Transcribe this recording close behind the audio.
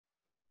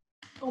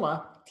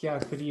Olá,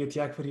 Tiago Faria,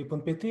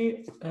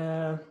 tiagofaria.pt.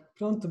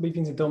 Pronto,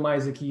 bem-vindos então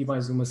mais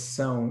uma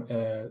sessão,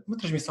 uma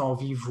transmissão ao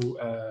vivo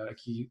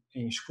aqui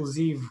em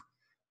exclusivo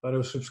para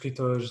os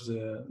subscritores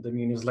da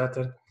minha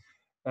newsletter.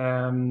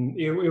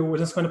 Eu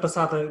na semana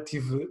passada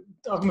tive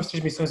algumas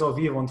transmissões ao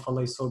vivo onde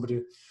falei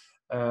sobre,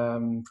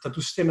 portanto,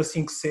 o sistema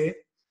 5C,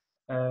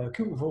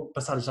 que eu vou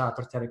passar já a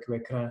partilhar aqui o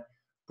ecrã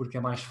porque é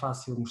mais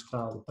fácil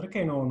mostrá-lo. Para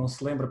quem não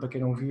se lembra, para quem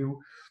não viu,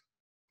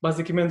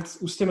 basicamente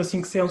o sistema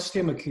 5C é um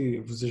sistema que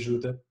vos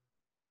ajuda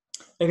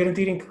a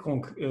garantirem que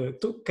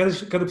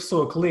cada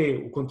pessoa que lê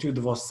o conteúdo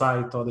do vosso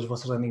site ou das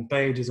vossas landing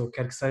pages ou o que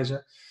quer que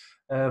seja,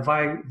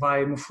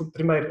 vai no fundo,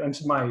 primeiro,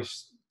 antes de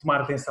mais,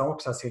 tomar atenção ao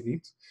que está a ser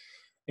dito.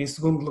 Em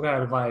segundo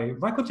lugar,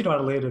 vai continuar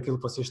a ler aquilo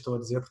que vocês estão a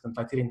dizer, portanto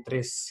vai ter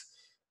interesse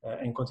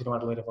em continuar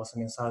a ler a vossa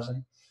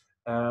mensagem.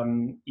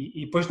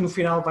 E depois no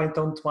final vai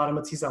então tomar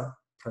uma decisão.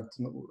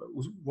 Portanto,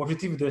 o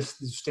objetivo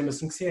deste sistema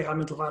 5C é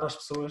realmente levar as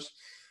pessoas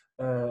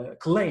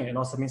que leem a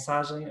nossa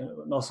mensagem,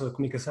 a nossa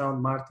comunicação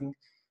de marketing,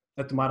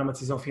 a tomar uma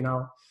decisão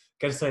final,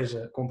 quer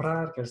seja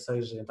comprar, quer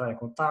seja entrar em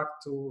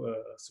contacto,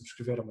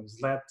 subscrever uma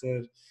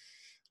newsletter,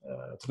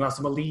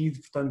 tornar-se uma lead.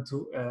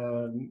 Portanto,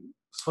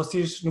 se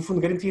vocês no fundo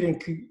garantirem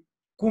que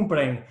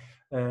cumprem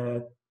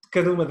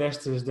cada uma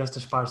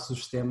destas partes do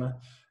sistema,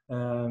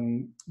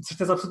 de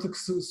certeza absoluta que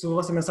se a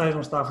vossa mensagem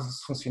não está a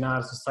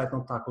funcionar, se o site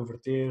não está a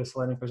converter, se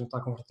a landing page não está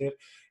a converter,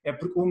 é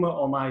porque uma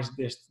ou mais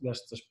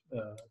destas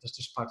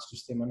partes do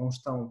sistema não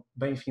estão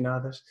bem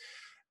afinadas.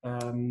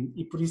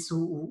 E por isso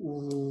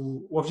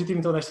o objetivo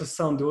então desta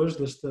sessão de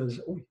hoje,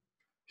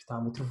 está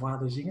uma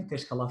trovoada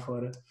gigantesca lá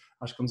fora,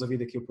 acho que vamos ouvir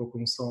daqui a pouco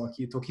um som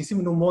aqui, estou aqui em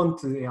cima num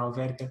monte em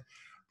Alverca,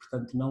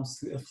 portanto não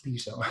se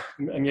aflijam,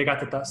 a minha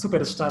gata está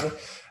super assustada,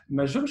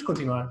 mas vamos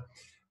continuar.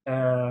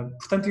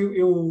 Portanto,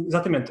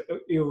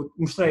 eu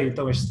mostrei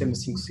então este sistema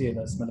 5C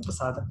na semana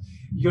passada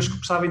e hoje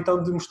gostava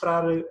então de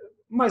mostrar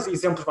mais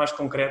exemplos mais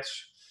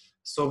concretos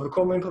sobre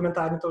como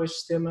implementar então este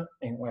sistema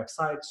em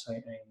websites,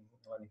 em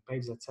landing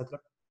pages, etc.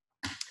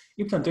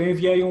 E portanto eu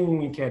enviei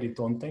um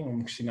inquérito ontem, um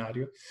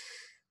questionário,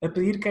 a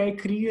pedir quem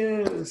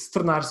queria se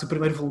tornar-se o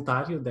primeiro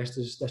voluntário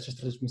destas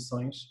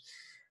transmissões,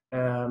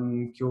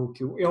 que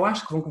eu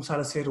acho que vão começar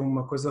a ser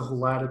uma coisa a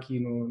rolar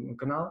aqui no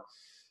canal,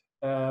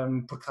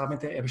 porque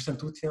realmente é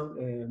bastante útil.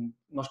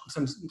 Nós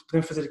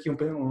podemos fazer aqui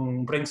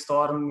um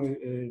brainstorm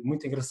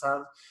muito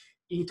engraçado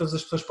e todas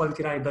as pessoas podem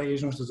tirar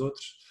ideias uns dos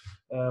outros,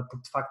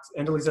 porque de facto,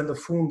 analisando a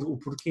fundo o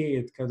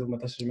porquê de cada uma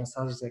destas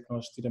mensagens é que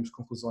nós tiramos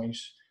conclusões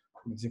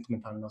que podemos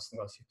implementar no nosso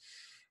negócio.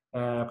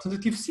 Portanto, eu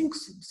tive cinco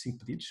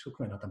pedidos, o que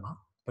não é nada mal,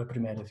 para a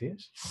primeira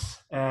vez.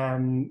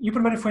 E o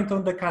primeiro foi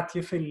então da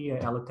Kátia Faria.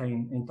 Ela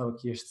tem então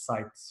aqui este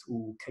site,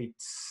 o Kate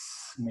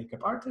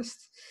Makeup Artist.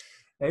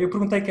 Eu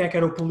perguntei quem é que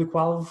era o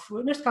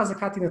público-alvo. Neste caso a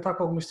Kátia ainda está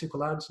com algumas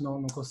dificuldades,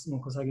 não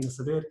consegue ainda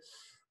saber.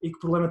 E que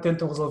problema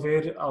tentam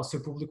resolver ao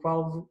seu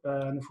público-alvo?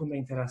 No fundo, a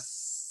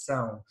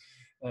interação.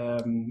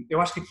 Eu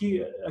acho que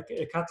aqui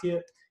a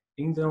Kátia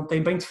ainda não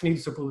tem bem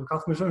definido o seu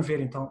público-alvo, mas vamos ver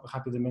então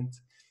rapidamente.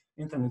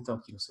 Entrando então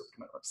aqui no seu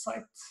primeiro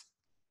website.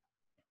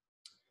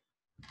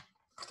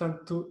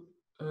 Portanto,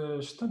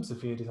 estamos a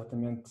ver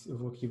exatamente, eu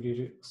vou aqui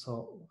abrir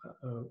só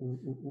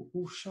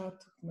o chat,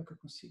 como é que eu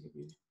consigo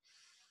abrir?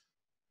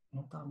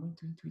 Não está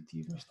muito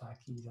intuitivo, mas está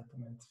aqui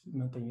exatamente,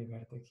 mantenho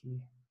aberto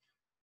aqui.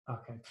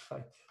 Ok,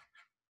 perfeito.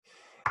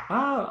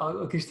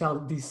 O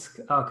Cristal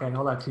disse, ok,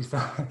 olá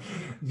Cristal,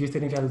 devias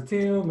ter enviado o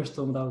teu, mas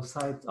estou a mudar o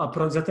site.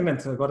 Pronto,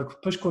 exatamente, agora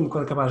depois quando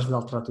acabares de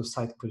alterar o teu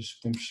site, depois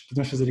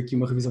podemos fazer aqui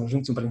uma revisão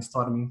juntos, um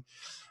brainstorming.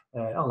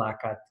 Olá,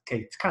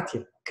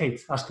 Kátia,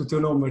 Kate, acho que o teu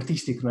nome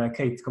artístico, não é?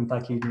 Kate, como está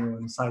aqui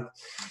no site.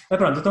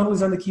 Pronto, então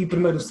analisando aqui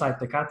primeiro o site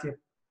da Kátia.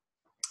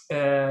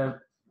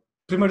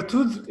 Primeiro de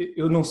tudo,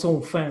 eu não sou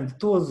um fã de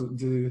todo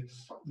de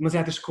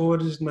demasiadas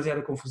cores,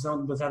 demasiada confusão,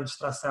 demasiada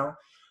distração,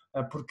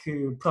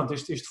 porque, pronto,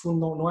 este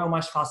fundo não é o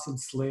mais fácil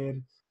de se ler,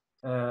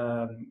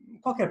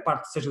 qualquer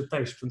parte seja o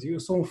texto. Portanto, eu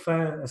sou um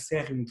fã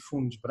acérrimo de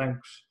fundos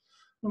brancos,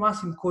 no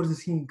máximo de cores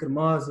assim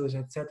cremosas,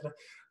 etc.,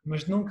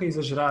 mas nunca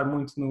exagerar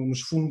muito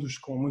nos fundos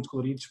com muito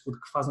coloridos,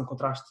 porque faz um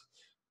contraste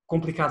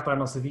complicado para a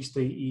nossa vista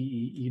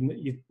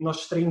e nós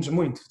distraímos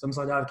muito. Estamos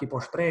a olhar aqui para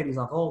os prédios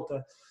à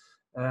volta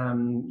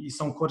e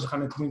são cores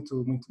realmente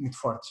muito, muito, muito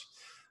fortes.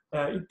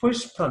 E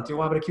depois, pronto,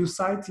 eu abro aqui o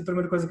site e a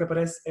primeira coisa que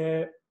aparece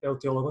é o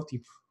teu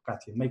logotipo,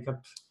 Kátia,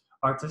 Makeup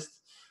Artist,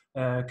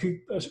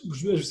 que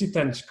os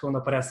visitantes que quando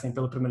aparecem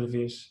pela primeira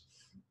vez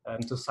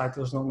no teu site,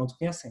 eles não te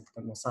conhecem,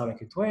 portanto não sabem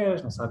quem tu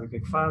és, não sabem o que é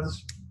que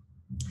fazes.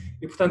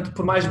 E, portanto,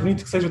 por mais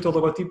bonito que seja o teu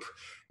logotipo,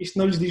 isto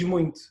não lhes diz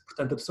muito.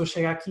 Portanto, a pessoa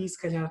chega aqui e se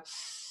calhar,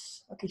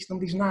 ok, isto não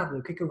me diz nada,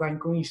 o que é que eu ganho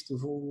com isto?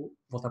 Vou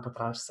voltar para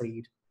trás,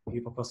 sair e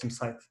ir para o próximo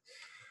site.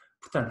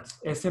 Portanto,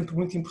 é sempre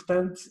muito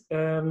importante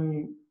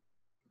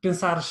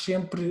pensar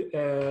sempre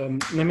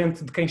na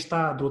mente de quem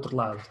está do outro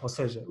lado. Ou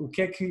seja, o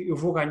que é que eu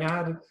vou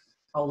ganhar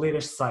ao ler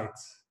este site?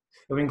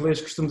 Eu em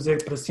inglês costumo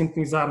dizer para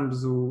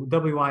sintonizarmos o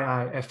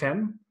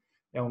WIIFM,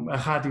 a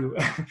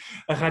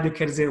rádio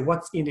quer dizer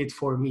what's in it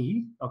for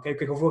me, okay? O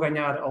que é que eu vou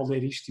ganhar ao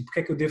ler isto e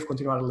porque é que eu devo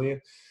continuar a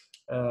ler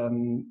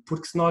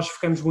Porque se nós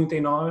focamos muito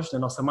em nós, na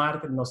nossa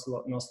marca, no nosso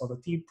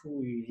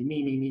logotipo, e em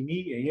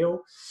mim, em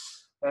eu,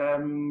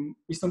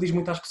 isso não diz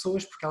muito às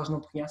pessoas porque elas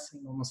não te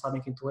conhecem, não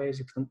sabem quem tu és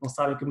e, portanto, não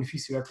sabem que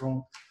benefício é que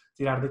vão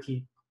tirar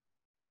daqui.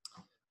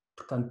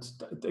 Portanto,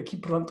 aqui,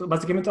 pronto,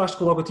 basicamente eu acho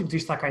que o logotipo devia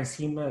estar cá em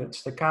cima,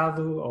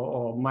 destacado,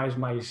 ou mais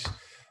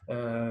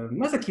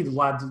mas aqui do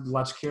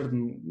lado esquerdo,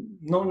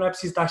 não é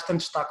preciso dar tanto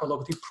destaque ao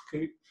logotipo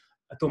porque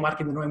a tua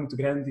marca ainda não é muito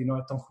grande e não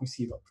é tão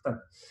reconhecível.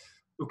 Portanto,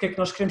 o que é que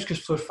nós queremos que as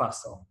pessoas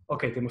façam?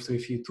 Ok, tem uma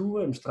fotografia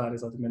tua, a mostrar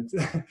exatamente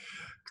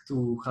que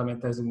tu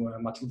realmente és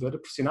uma atuadora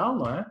profissional,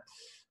 não é?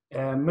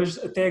 Mas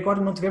até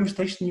agora não tivemos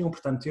texto nenhum,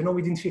 portanto, eu não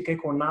me identifiquei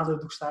com nada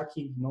do que está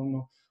aqui.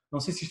 Não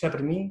sei se isto é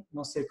para mim,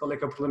 não sei qual é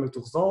que é o problema que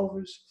tu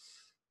resolves,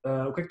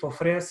 o que é que tu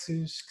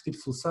ofereces, que tipo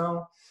de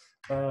solução.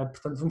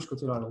 Portanto, vamos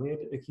continuar a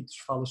ler. Aqui tu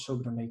falas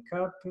sobre a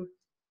make-up,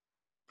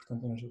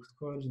 portanto, é um jogo de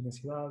cores,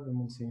 intensidade, um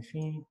mundo sem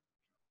fim.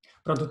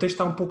 Pronto, o texto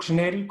está um pouco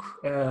genérico.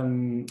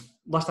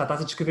 Lá está,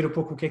 estás a descrever um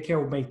pouco o que é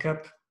o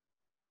make-up.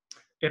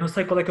 Eu não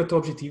sei qual é que é o teu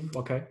objetivo,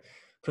 ok?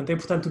 Portanto, é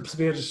importante tu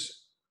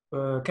perceberes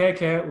quem é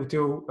que é o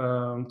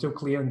teu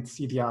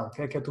cliente ideal,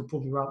 quem é que é o teu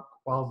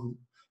público-alvo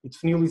e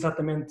defini-lo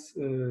exatamente,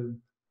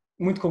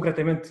 muito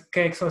concretamente,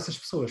 quem é que são essas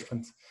pessoas.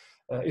 Portanto,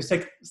 eu sei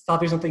que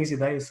talvez não tenhas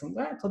ideia, são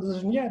todas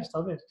as mulheres,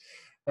 talvez.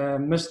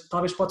 Mas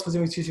talvez podes fazer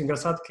um exercício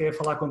engraçado que é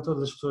falar com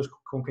todas as pessoas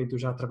com quem tu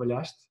já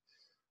trabalhaste,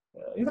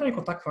 entrar em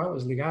contato com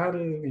elas, ligar,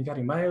 enviar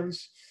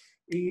e-mails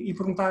e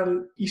perguntar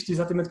isto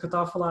exatamente que eu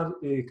estava a falar,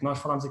 que nós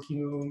falámos aqui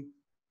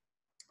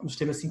no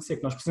sistema 5C,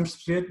 que nós precisamos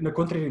perceber na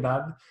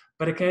contrariedade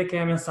para quem é que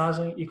é a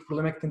mensagem e que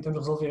problema é que tentamos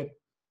resolver.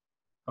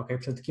 Ok?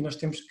 Portanto, aqui nós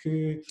temos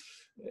que...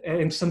 É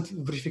interessante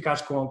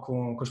verificar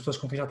com as pessoas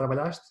com quem já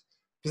trabalhaste,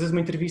 fazes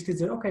uma entrevista e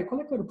dizer, ok,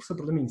 qual é que era o seu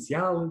problema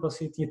inicial?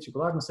 Você tinha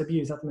dificuldade, não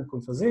sabia exatamente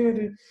como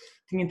fazer,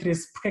 tinha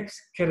interesse, porque é que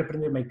quer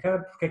aprender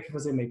make-up, porque é que quer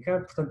fazer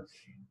make-up, portanto,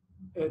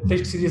 tens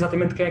de decidir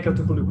exatamente quem é que é o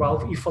teu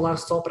público-alvo e falar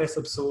só para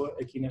essa pessoa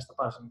aqui nesta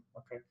página,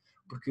 ok?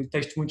 Porque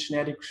textos muito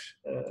genéricos,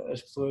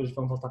 as pessoas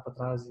vão voltar para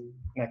trás e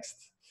next,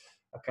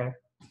 ok?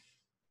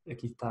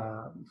 Aqui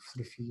está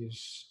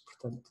fotografias,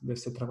 portanto, deve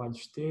ser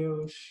trabalhos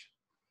teus.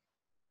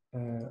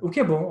 O que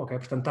é bom, ok?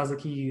 Portanto, estás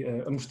aqui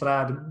a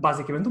mostrar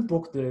basicamente um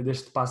pouco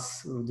deste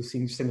passo do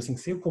sistema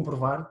 5C,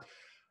 comprovar,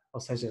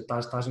 ou seja,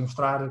 estás a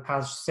mostrar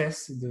casos de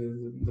sucesso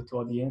da tua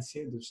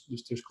audiência,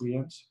 dos teus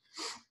clientes,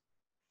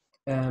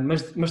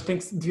 mas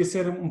devia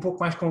ser um pouco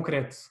mais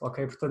concreto,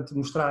 ok? Portanto,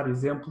 mostrar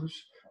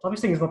exemplos, talvez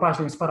tenhas uma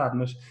página em separado,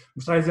 mas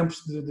mostrar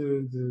exemplos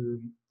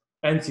de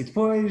antes e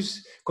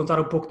depois, contar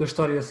um pouco da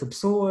história dessa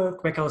pessoa,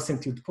 como é que ela se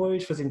sentiu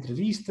depois, fazer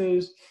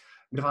entrevistas,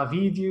 gravar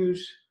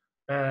vídeos.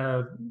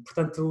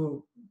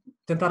 Portanto,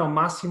 tentar ao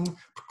máximo,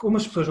 porque como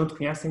as pessoas não te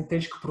conhecem,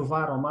 tens que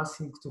provar ao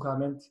máximo que tu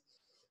realmente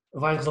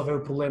vais resolver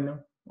o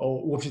problema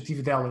ou o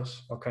objetivo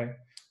delas, ok?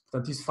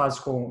 Portanto, isso fazes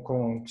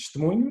com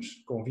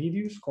testemunhos, com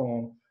vídeos,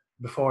 com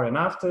before and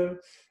after,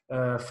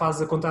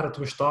 fazes a contar a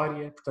tua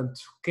história, portanto,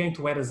 quem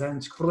tu eras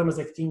antes, que problemas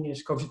é que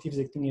tinhas, que objetivos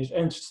é que tinhas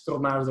antes de te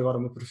tornares agora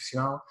uma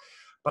profissional,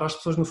 para as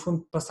pessoas, no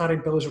fundo,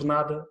 passarem pela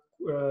jornada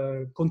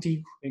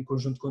contigo, em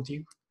conjunto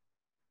contigo,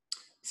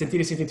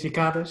 sentirem-se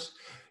identificadas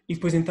e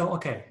depois então,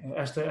 ok,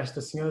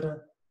 esta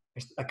senhora,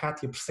 a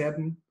Kátia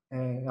percebe-me,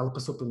 ela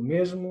passou pelo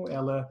mesmo,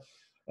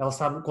 ela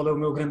sabe qual é o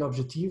meu grande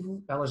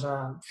objetivo, ela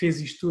já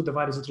fez isto tudo a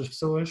várias outras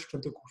pessoas,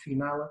 portanto eu confio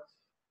nela,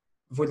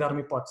 vou-lhe dar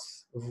uma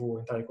hipótese, eu vou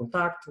entrar em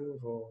contacto,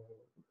 vou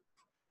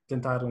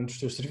tentar um dos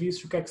teus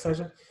serviços, o que é que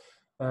seja,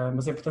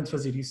 mas é importante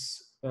fazer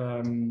isso.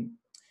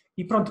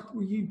 E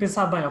pronto, e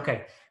pensar bem,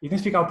 ok,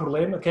 identificar o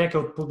problema, quem é que é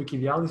o público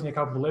ideal,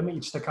 identificar o problema e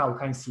destacá-lo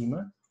cá em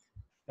cima.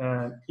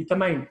 E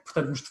também,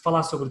 portanto,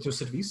 falar sobre o teu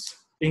serviço,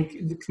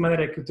 de que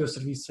maneira é que o teu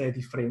serviço é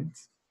diferente,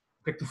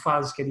 o que é que tu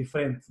fazes que é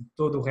diferente de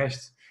todo o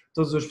resto,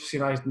 todos os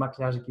profissionais de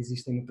maquilhagem que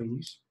existem no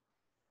país,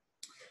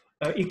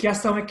 e que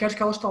ação é que queres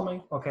que elas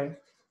tomem, ok?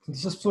 Portanto,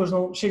 se as pessoas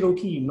não chegam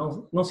aqui,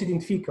 não se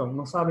identificam,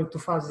 não sabem o que tu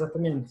fazes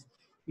exatamente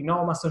e não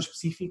há uma ação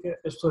específica,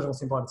 as pessoas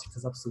vão-se embora de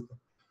certeza absoluta.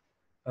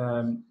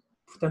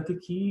 Portanto,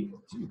 aqui,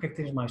 o que é que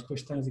tens mais?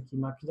 Depois tens aqui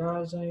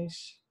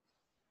maquilhagens,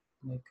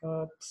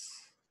 make-up.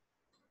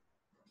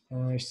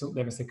 Isto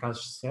devem ser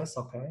casos de sucesso,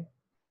 ok?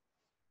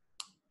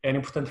 Era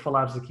importante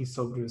falares aqui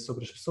sobre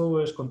as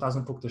pessoas, contares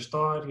um pouco da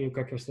história, o que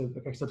é que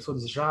esta pessoa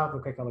desejava,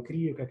 o que é que ela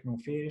queria, o que é que não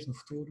fez no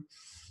futuro.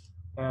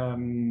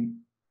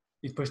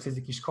 E depois tens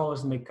aqui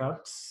escolas de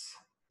make-ups.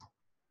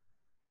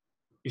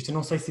 Isto eu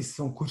não sei se isso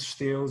são cursos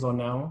teus ou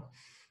não.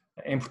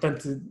 É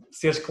importante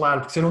seres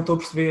claro, porque se eu não estou a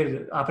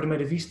perceber à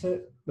primeira vista,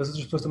 as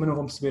outras pessoas também não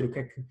vão perceber o que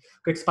é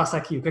que se passa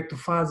aqui, o que é que tu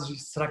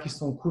fazes, será que isto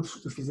são cursos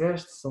que tu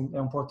fizeste,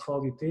 é um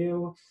portfólio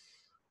teu?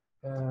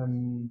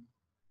 O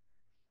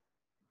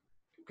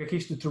que é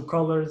isto do True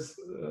Colors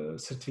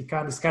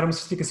certificado? Se calhar uma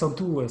certificação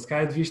tua, se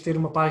calhar devias ter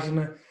uma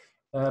página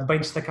bem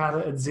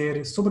destacada a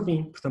dizer sobre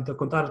mim, portanto a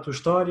contar a tua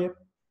história,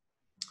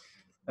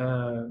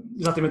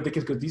 exatamente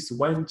daquilo que eu disse,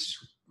 o antes,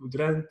 o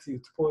durante e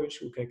o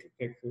depois, o que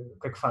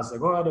é que fazes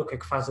agora, o que é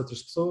que fazes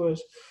outras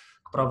pessoas,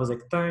 que provas é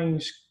que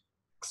tens,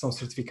 que são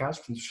certificados,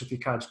 portanto os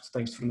certificados que tu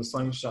tens de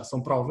formações já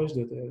são provas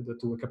da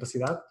tua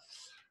capacidade.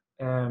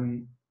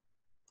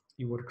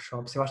 E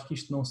workshops, eu acho que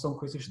isto não são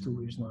coisas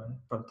tuas, não é?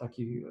 Pronto, está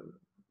aqui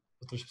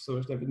outras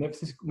pessoas, deve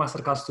ser o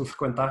Masterclass que tu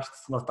frequentaste,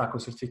 lá está com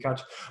os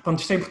certificados. Pronto,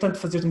 isto é importante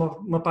fazer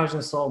uma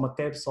página só, uma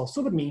tab só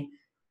sobre mim,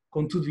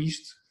 com tudo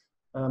isto,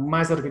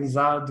 mais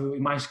organizado e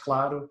mais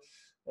claro,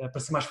 para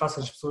ser mais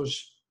fácil as pessoas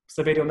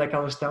saberem onde é que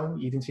elas estão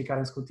e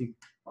identificarem-se contigo.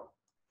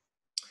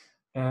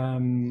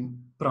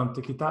 Pronto,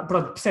 aqui está.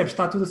 Pronto, percebes,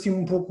 está tudo assim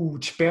um pouco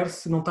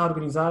disperso, não está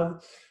organizado.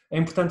 É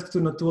importante que tu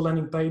na tua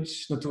landing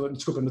page, na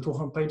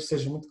tua homepage,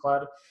 sejas muito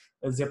claro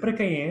a dizer para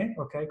quem é,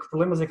 ok? Que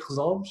problemas é que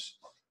resolves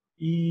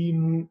e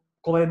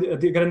qual é a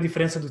grande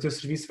diferença do teu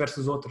serviço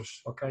versus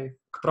outros, ok?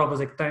 Que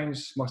provas é que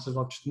tens, mostras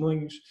logo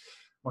testemunhos,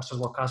 mostras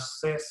logo casos de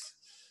sucesso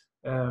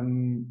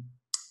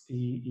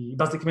e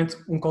basicamente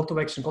um call to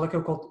action. O que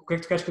é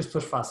que tu queres que as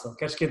pessoas façam?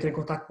 Queres que entrem em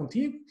contato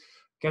contigo?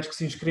 Queres que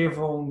se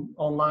inscrevam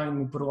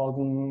online por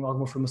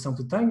alguma formação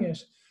que tu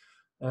tenhas?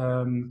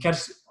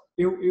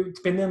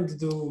 Dependendo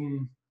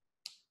do...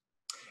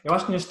 Eu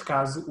acho que neste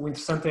caso o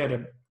interessante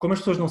era, como as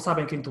pessoas não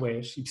sabem quem tu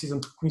és e precisam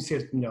de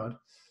conhecer-te melhor,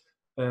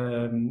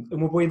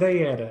 uma boa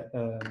ideia era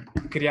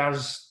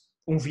criares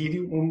um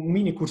vídeo, um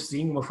mini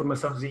cursozinho, uma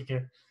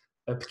formaçãozinha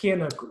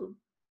pequena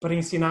para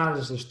ensinar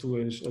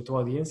a tua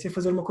audiência a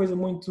fazer uma coisa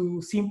muito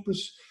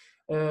simples,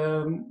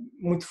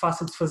 muito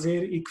fácil de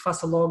fazer e que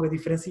faça logo a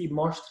diferença e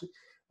mostre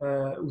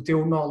o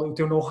teu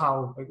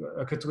know-how,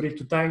 a categoria que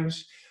tu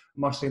tens,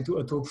 mostre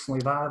a tua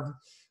personalidade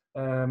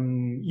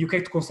e o que é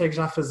que tu consegues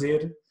já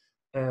fazer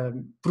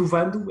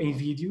provando em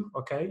vídeo,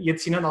 ok? E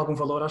adicionando algum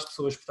valor às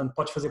pessoas. Portanto,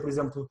 podes fazer, por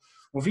exemplo,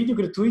 um vídeo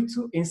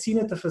gratuito,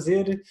 ensina-te a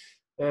fazer,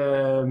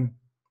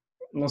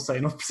 não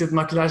sei, não preciso de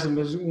maquilhagem,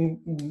 mas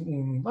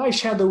um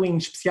eyeshadowing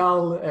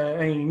especial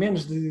em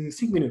menos de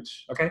 5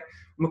 minutos, ok?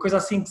 Uma coisa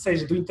assim que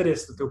seja do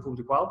interesse do teu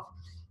público-alvo,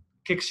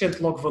 que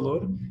acrescente logo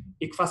valor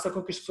e que faça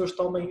com que as pessoas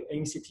tomem a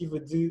iniciativa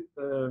de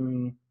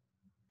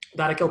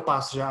dar aquele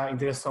passo já em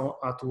direção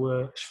à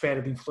tua esfera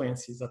de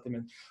influência,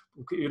 exatamente.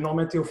 O que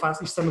normalmente eu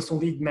faço, isto chama-se um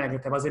lead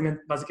magnet, é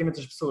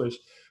basicamente as pessoas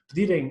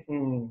pedirem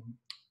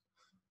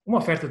uma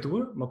oferta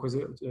tua, uma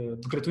coisa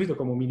gratuita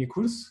como um mini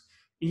curso,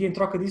 e em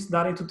troca disso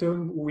darem-te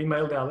o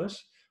e-mail delas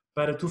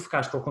para tu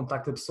ficares com o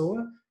contacto da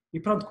pessoa e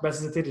pronto,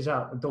 começas a ter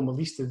já então uma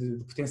lista de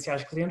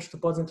potenciais clientes, tu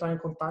podes entrar em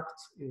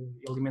contacto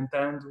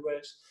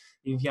alimentando-as,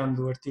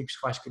 enviando artigos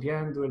que vais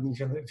criando,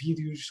 enviando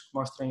vídeos que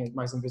mostrem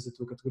mais uma vez a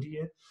tua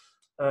categoria.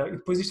 E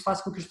depois isto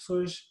faz com que as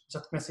pessoas já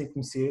te comecem a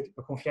conhecer,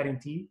 a confiar em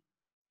ti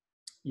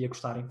e a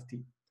gostarem de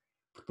ti.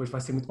 Porque depois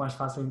vai ser muito mais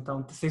fácil,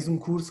 então, se tens um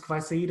curso que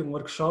vai sair, um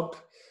workshop,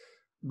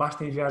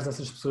 basta enviar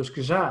essas pessoas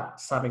que já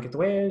sabem que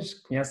tu és,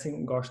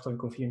 conhecem, gostam e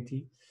confiam em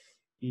ti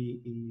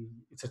e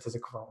de certeza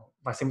que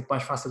vai ser muito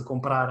mais fácil de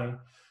comprarem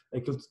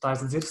aquilo que tu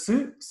estás a dizer.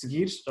 Se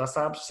seguires, já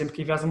sabes, sempre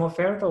que enviares uma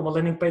oferta ou uma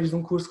landing page de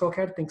um curso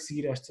qualquer, tem que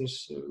seguir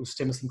o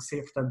sistema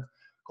 5C, portanto,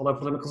 qual é o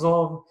problema que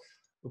resolve,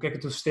 o que é que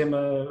o teu sistema,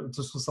 a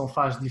tua solução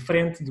faz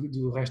diferente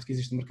do resto que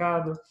existe no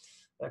mercado,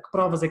 que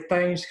provas é que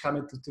tens, que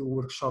realmente o teu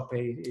workshop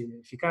é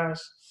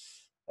eficaz,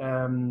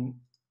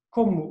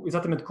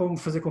 exatamente como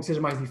fazer com que seja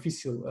mais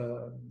difícil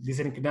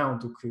dizerem que não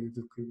do que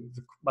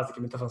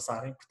basicamente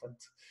avançarem.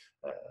 Portanto,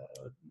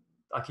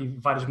 há aqui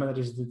várias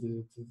maneiras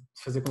de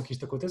fazer com que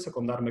isto aconteça,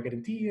 como dar uma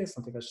garantia, se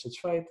não estiveres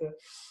satisfeita.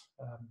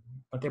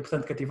 É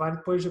importante cativar e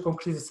depois a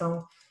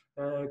concretização,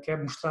 que é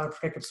mostrar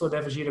porque é que a pessoa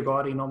deve agir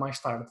agora e não mais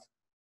tarde.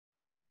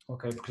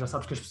 Okay? Porque já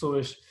sabes que as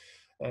pessoas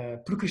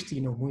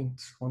procrastinam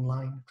muito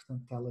online,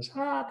 portanto elas,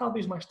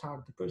 talvez mais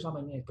tarde, depois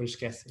amanhã, e depois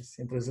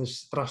esquecem-se entre as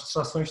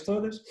distrações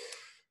todas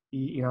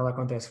e nada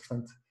acontece.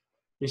 Portanto,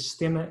 este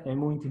sistema é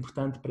muito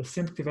importante para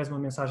sempre que tiveres uma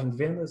mensagem de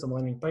vendas, uma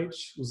landing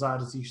page,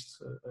 usares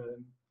isto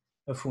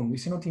a fundo. E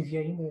se eu não te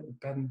enviei ainda,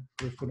 pede-me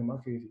por e-mail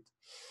que eu evito.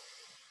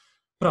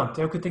 Pronto,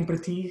 é o que eu tenho para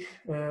ti,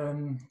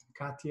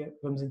 Kátia.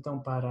 Vamos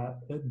então para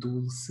a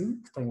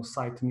Dulce, que tem o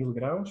site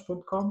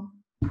milgraus.com.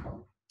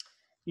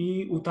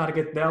 E o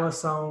target dela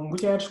são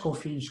mulheres com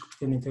filhos que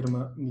pretendem ter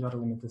uma melhor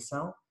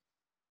alimentação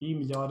e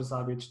melhores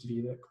hábitos de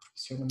vida que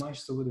proporcionam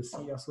mais saúde a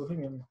si e à sua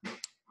família.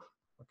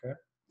 Okay?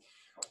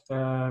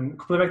 O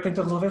problema é que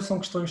tenta resolver são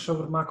questões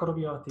sobre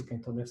macrobiótica,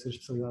 então deve ser a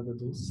especialidade da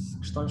Dulce.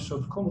 Questões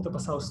sobre como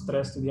ultrapassar o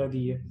stress do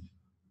dia-a-dia,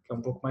 que é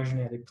um pouco mais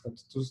genérico.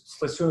 Portanto, tu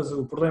selecionas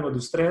o problema do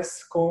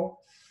stress com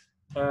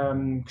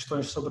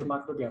questões sobre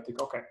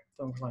macrobiótica. Ok,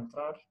 então vamos lá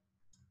entrar.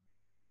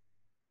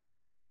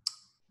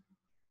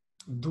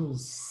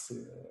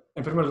 Dulce.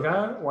 Em primeiro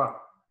lugar,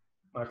 uau,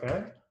 ok.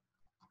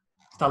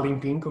 Está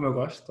limpinho, como eu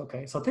gosto,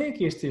 ok. Só tem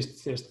aqui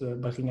esta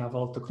barrinha à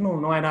volta, que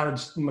não é nada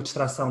de uma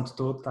distração de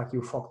todo, está aqui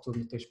o foco todo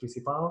no texto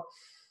principal.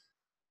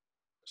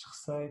 As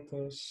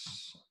receitas,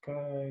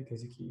 ok,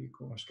 tens aqui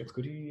com as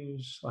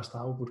categorias, lá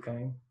está o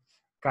porquê.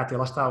 Kátia,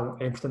 lá está,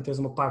 é importante teres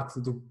uma parte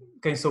do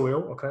quem sou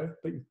eu, ok?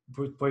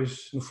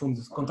 Depois, no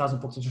fundo, contares um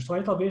pouco da tua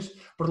história e talvez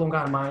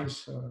prolongar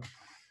mais,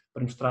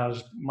 para mostrar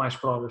mais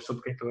provas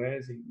sobre quem tu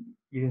és e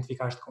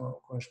identificar-te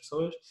com as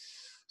pessoas.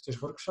 Os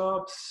teus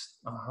workshops,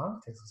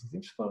 tens os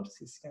últimos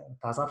posts,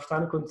 estás a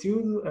apostar no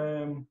conteúdo,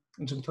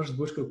 nos motores de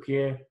busca, o que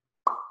é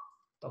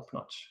top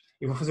notch.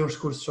 Eu vou fazer uns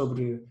cursos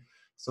sobre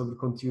sobre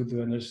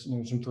conteúdo nos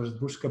motores de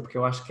busca, porque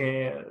eu acho que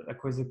é a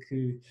coisa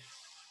que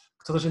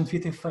toda a gente devia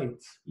ter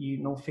feito e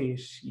não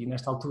fez. E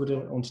nesta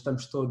altura, onde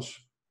estamos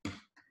todos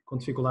com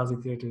dificuldades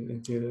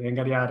em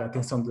angariar a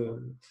atenção de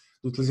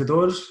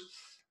utilizadores,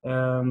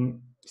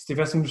 se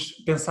tivéssemos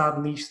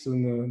pensado nisto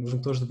nos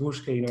motores de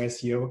busca e no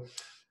SEO,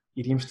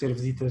 iríamos ter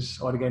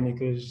visitas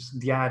orgânicas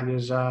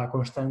diárias já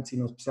constantes e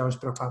não precisávamos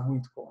preocupar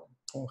muito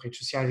com redes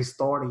sociais e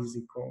stories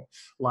e com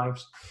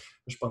lives.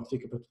 Mas pronto,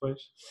 fica para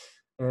depois.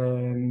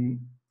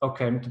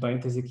 Ok, muito bem,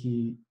 tens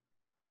aqui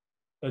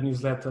a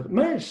newsletter,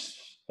 mas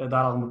a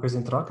dar alguma coisa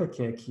em troca,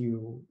 que é aqui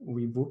o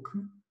e-book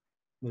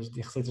das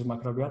receitas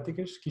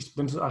macrobióticas, que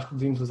isto acho que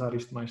podíamos usar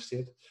isto mais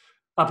cedo.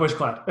 Pois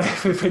claro,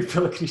 foi feito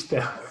pela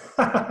Cristel.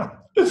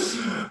 Por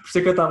isso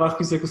é que eu estava a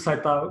reconhecer que o site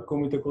está com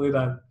muita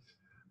qualidade.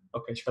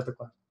 Ok,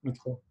 espetacular,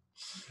 muito bom.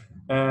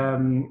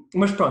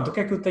 Mas pronto, o que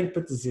é que eu tenho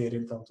para te dizer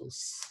então,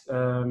 Dulce?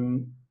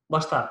 Lá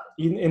está,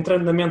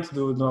 entrando na mente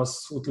do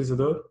nosso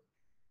utilizador,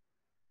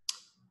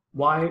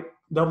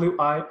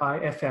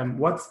 WIIFM,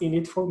 what's in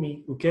it for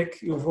me? O que é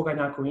que eu vou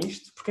ganhar com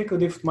isto? Porquê é que eu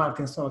devo tomar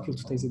atenção àquilo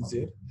que tu tens a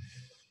dizer?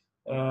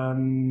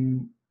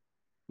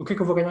 O que é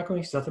que eu vou ganhar com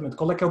isto? Exatamente.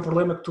 Qual é que é o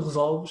problema que tu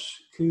resolves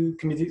que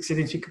se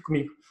identifica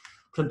comigo?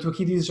 Portanto, tu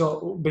aqui dizes,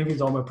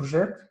 bem-vindo ao meu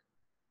projeto,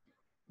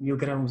 1000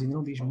 gramas ainda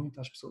não diz muito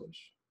às pessoas.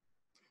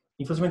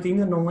 Infelizmente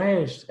ainda não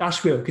és,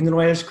 acho eu, que ainda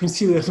não és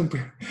conhecida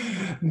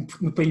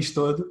no país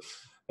todo.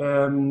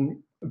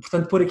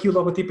 Portanto, pôr aqui o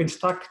logotipo em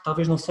destaque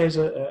talvez não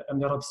seja a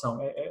melhor opção.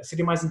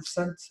 Seria mais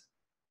interessante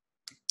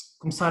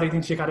começar a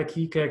identificar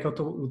aqui quem é que é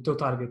o teu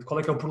target, qual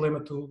é que é o problema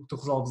que tu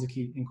resolves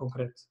aqui em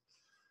concreto.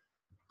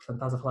 Portanto,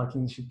 estás a falar aqui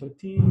nascido para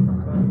ti,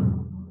 ok.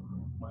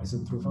 Mais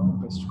um trovão,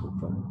 peço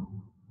desculpa.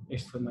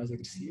 Este foi mais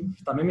agressivo.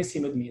 Está mesmo em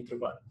cima de mim a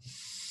trabalhar.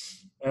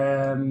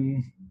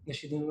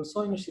 Nascido em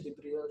emoções, nascido em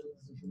períodos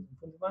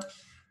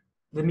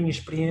da minha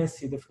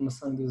experiência e da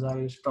formação das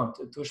áreas.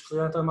 Pronto, a tua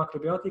especialidade é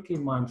macribiótica e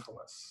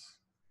mindfulness.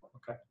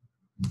 Ok.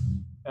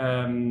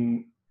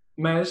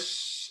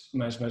 Mas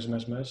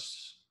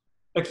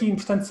aqui é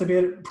importante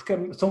saber,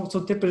 porque são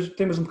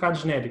temas um bocado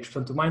genéricos.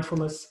 Portanto, o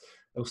mindfulness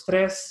é o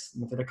stress,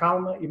 manter a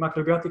calma, e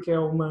macrobiótica é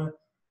uma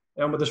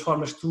das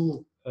formas que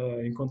tu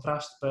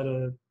encontraste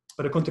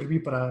para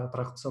contribuir para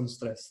a redução do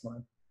stress, não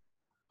é?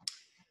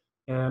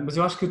 Mas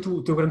eu acho que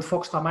o teu grande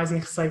foco está mais em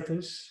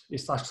receitas,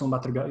 acho que são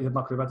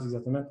macrobióticas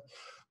exatamente.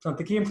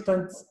 Portanto, aqui é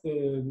importante,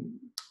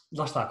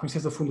 lá está,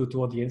 conheceres a fundo a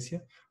tua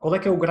audiência. Qual é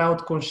que é o grau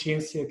de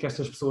consciência que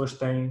estas pessoas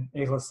têm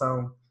em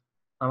relação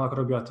à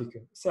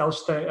macrobiótica? Se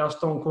elas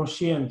estão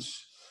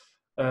conscientes,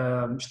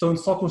 estão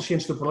só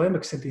conscientes do problema,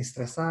 que se sentem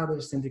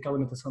estressadas, sentem que a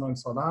alimentação não é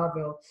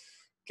saudável,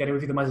 querem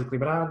uma vida mais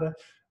equilibrada,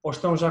 ou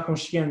estão já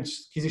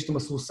conscientes que existe uma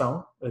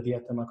solução, a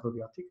dieta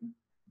macrobiótica,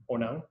 ou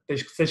não.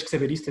 Tens que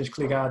saber isso, tens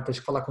que ligar, tens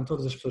que falar com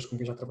todas as pessoas com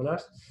quem já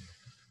trabalhaste.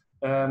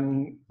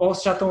 Ou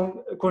se já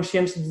estão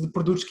conscientes de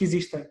produtos que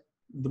existem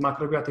de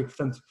macrobiótico.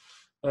 Portanto,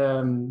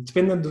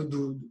 dependendo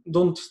de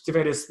onde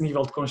estiver esse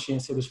nível de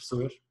consciência das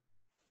pessoas,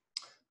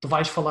 tu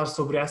vais falar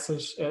sobre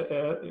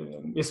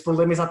esse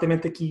problema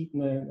exatamente aqui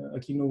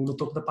no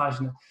topo da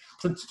página.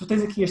 Portanto, tu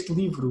tens aqui este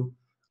livro,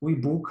 o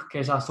e-book, que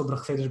é já sobre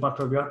receitas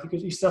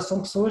macrobióticas. Isto já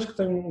são pessoas que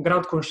têm um grau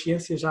de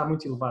consciência já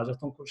muito elevado, já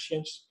estão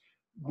conscientes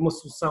de uma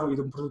solução e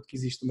de um produto que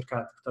existe no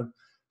mercado. Portanto,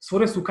 se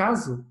for esse o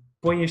caso,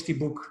 põe este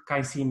e-book cá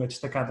em cima,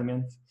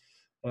 destacadamente,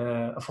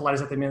 a falar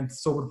exatamente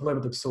sobre o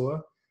problema da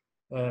pessoa.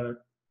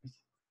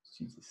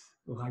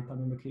 O raio está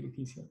mesmo a cair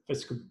aqui em cima.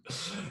 Peço desculpa.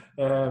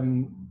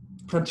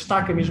 Portanto,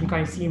 destaca mesmo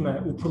cá em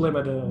cima o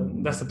problema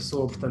dessa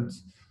pessoa. Portanto,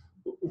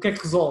 o que é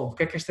que resolve? O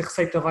que é que esta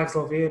receita vai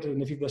resolver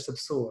na vida desta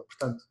pessoa?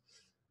 Portanto,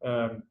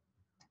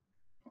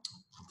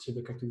 deixa eu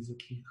ver o que é que tu dizes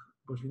aqui.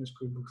 Boas-vindas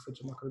com o e-book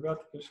receitas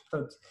macrobióticas.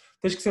 Portanto,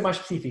 tens que ser mais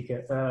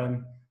específica.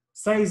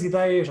 6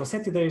 ideias ou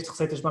 7 ideias de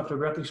receitas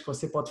macrobióticas que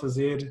você pode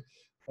fazer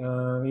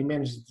em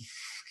menos de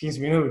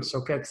 15 minutos,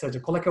 ou o que é que seja.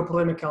 Qual é que é o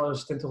problema que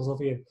elas tentam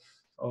resolver?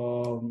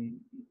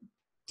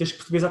 Tens que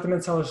perceber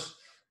exatamente se elas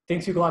têm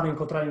dificuldade em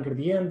encontrar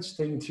ingredientes,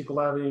 têm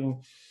dificuldade em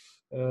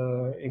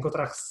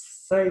encontrar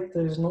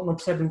receitas, não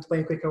percebem muito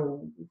bem o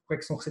que é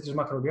que são receitas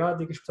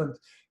macrobióticas. Portanto,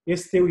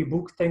 esse teu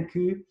e-book tem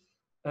que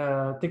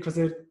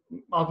fazer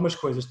algumas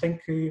coisas.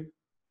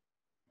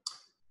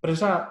 Para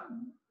já,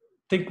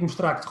 tem que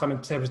mostrar que tu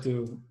realmente percebes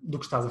do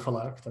que estás a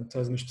falar, portanto, tu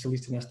és uma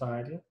especialista nesta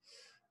área.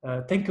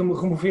 Tem que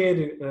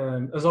remover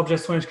as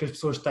objeções que as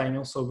pessoas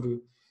tenham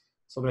sobre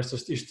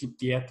este tipo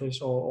de dietas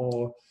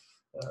ou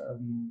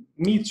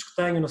mitos que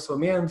tenham na sua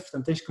mente.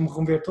 Portanto, tens que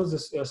remover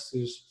todas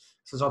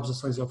essas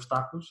objeções e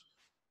obstáculos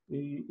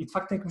e de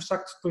facto tem que mostrar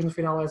que depois no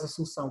final és a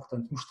solução.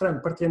 Portanto,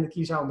 partilhando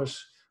aqui já umas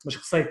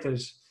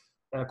receitas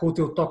com o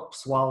teu toque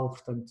pessoal.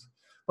 Portanto,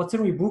 pode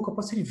ser um e-book ou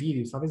pode ser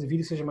vídeo. Talvez o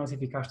vídeo seja mais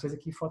eficaz. Tens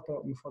aqui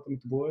uma foto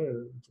muito boa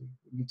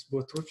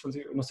tua.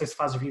 Eu não sei se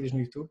fazes vídeos no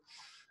YouTube,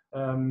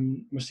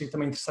 mas seria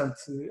também interessante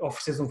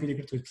ofereceres um vídeo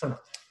gratuito.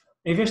 Portanto,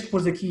 em vez de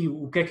pôr aqui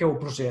o que é o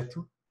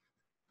projeto,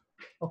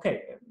 ok,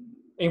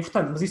 é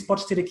importante, mas isso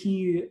podes ter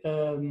aqui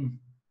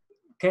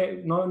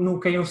no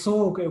quem eu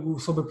sou,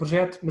 sobre o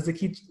projeto, mas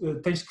aqui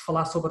tens que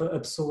falar sobre a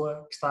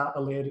pessoa que está a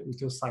ler o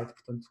teu site.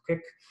 Portanto, o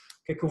que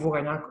é que eu vou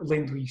ganhar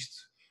lendo isto?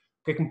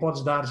 O que é que me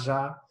podes dar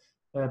já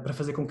para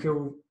fazer com que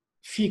eu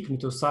fique no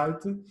teu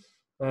site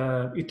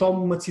e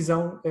tome uma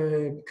decisão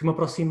que me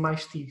aproxime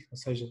mais de ti? Ou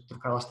seja,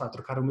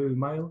 trocar o meu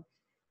e-mail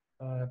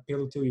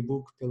pelo teu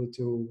e-book, pela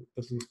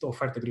tua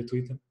oferta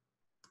gratuita.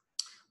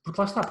 Porque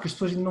lá está, porque as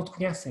pessoas ainda não te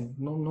conhecem,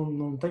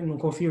 não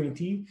confiam em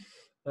ti,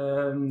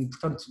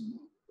 portanto,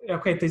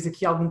 ok, tens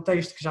aqui algum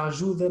texto que já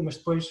ajuda, mas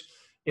depois,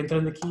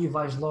 entrando aqui,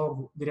 vais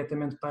logo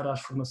diretamente para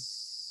as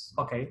formações.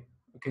 Ok,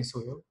 quem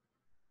sou eu?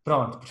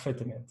 Pronto,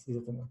 perfeitamente,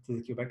 exatamente. Tens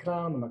aqui o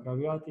background, a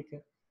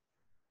macrobiótica,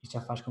 isto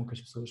já faz com que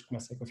as pessoas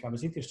comecem a confiar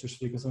mais em ti, as tuas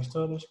explicações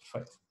todas,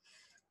 perfeito.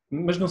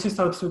 Mas não sei se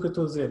está a perceber o que eu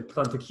estou a dizer.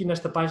 Portanto, aqui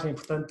nesta página é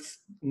importante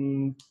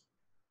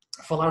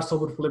falar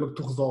sobre o problema que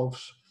tu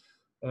resolves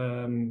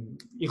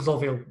e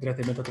resolvê-lo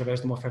diretamente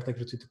através de uma oferta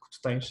gratuita que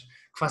tu tens,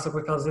 que faça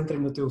com que elas entrem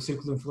no teu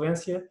círculo de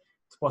influência,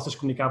 tu possas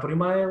comunicar por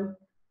e-mail,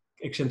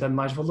 acrescentando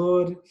mais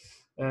valor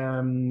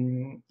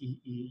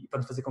e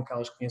para fazer com que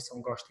elas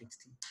conheçam, gostem de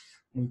ti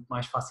muito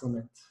mais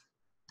facilmente.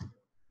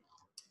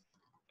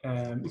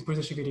 E depois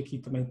deixa eu ver aqui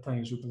também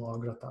tens o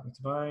blog, já está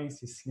muito bem,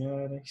 sim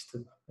senhora,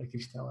 aqui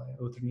está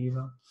é outro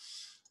nível.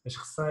 As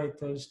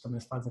receitas também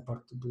se fazem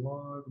parte do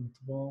blog,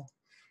 muito bom.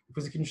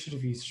 Depois aqui nos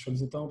serviços,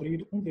 vamos então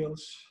abrir um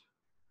deles.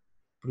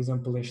 Por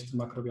exemplo, este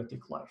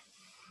Macrobiotic Life.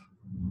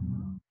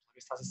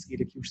 Estás a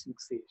seguir aqui os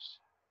 5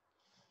 Cs.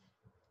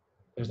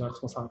 És dar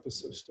responsável pelo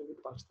seu estudo,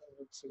 pasta,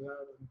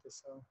 segurança,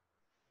 alimentação.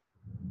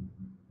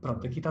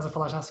 Pronto, aqui estás a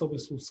falar já sobre a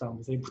solução,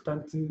 mas é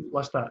importante,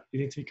 lá está,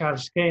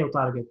 identificares quem é o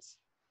target,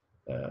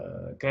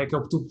 quem é que é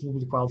o teu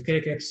público-alvo, quem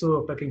é que é a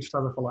pessoa para quem tu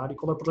estás a falar e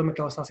qual é o problema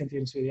que ela está a sentir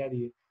no seu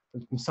dia-a-dia.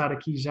 Portanto, começar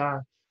aqui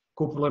já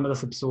com o problema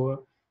dessa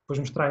pessoa, depois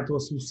mostrar então a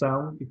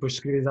solução e depois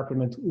escrever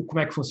exatamente como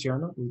é que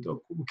funciona,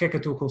 o que é que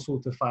a tua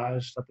consulta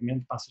faz,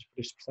 exatamente, passas por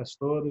estes processos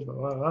todos, blá,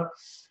 blá, blá.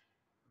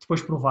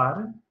 Depois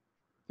provar,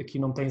 aqui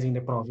não tens ainda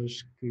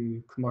provas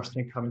que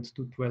mostrem que realmente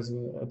tu és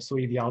a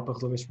pessoa ideal para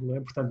resolver este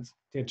problema, portanto,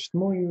 ter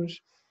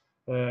testemunhos,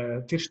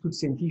 ter estudos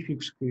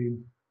científicos que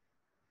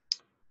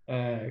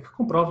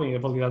comprovem a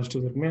validade dos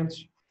teus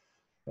argumentos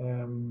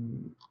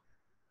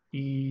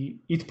e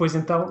depois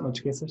então, não te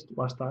esqueças,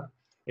 lá está,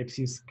 é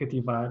preciso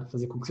cativar,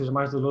 fazer com que seja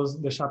mais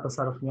doloroso deixar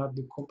passar a oportunidade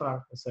de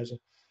comprar, ou seja,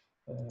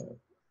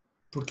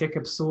 porque é que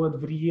a pessoa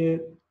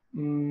deveria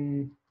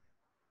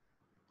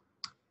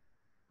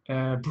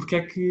porque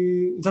é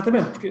que,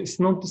 exatamente, porque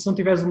se não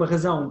tiveres uma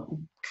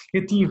razão que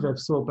cativa a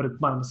pessoa para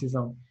tomar uma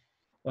decisão,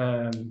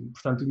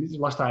 portanto,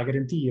 lá está a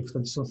garantia,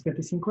 portanto são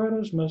 75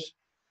 euros, mas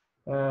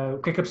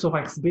o que é que a pessoa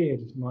vai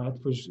receber, não é?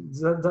 Depois,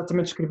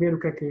 exatamente escrever o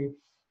que é que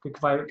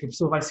a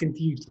pessoa vai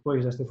sentir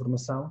depois desta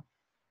formação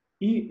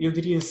e eu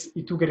diria,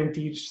 e tu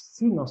garantires,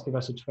 se não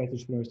estiver satisfeito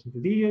nos primeiros 30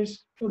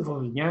 dias, eu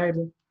devolvo o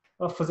dinheiro,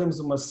 ou fazemos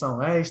uma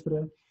sessão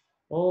extra,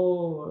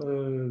 ou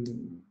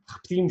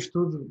repetimos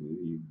tudo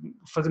e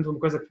fazemos uma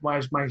coisa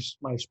mais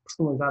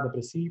personalizada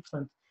para si.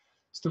 Portanto,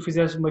 se tu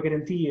fizeres uma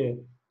garantia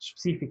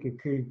específica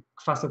que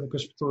faça com que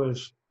as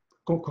pessoas,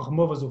 que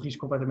removas o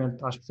risco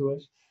completamente às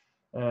pessoas,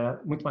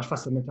 muito mais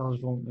facilmente elas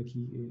vão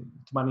aqui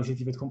tomar a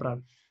iniciativa de comprar.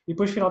 E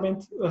depois,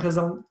 finalmente, a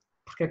razão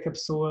porque é que a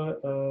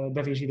pessoa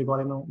deve agir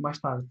agora e não mais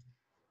tarde.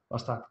 Lá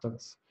está, portanto,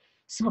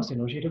 se você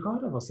não agir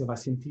agora, você vai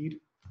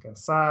sentir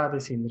cansada,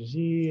 sem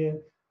energia,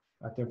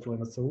 vai ter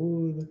problema de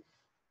saúde.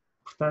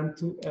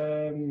 Portanto,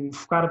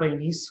 focar bem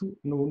nisso,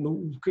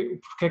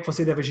 porque é que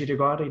você deve agir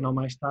agora e não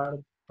mais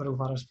tarde, para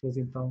levar as pessoas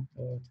então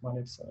a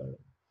tomarem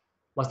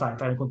lá está,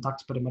 entrar em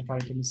contacto para marcar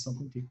a sessão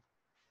contigo.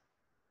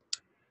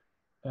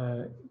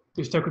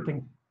 Isto é o que eu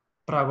tenho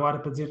para agora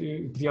para dizer.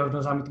 Eu podia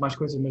organizar muito mais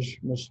coisas,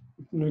 mas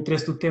no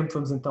interesse do tempo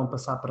vamos então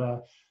passar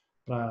para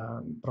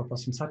o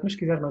próximo site. Mas se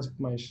quiser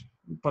mais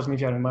podes me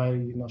enviar um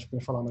e-mail e nós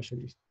podemos falar mais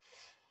sobre isto.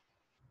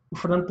 O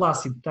Fernando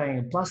Plácido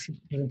tem Plácido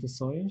de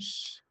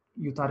apresentações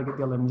e o target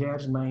dele é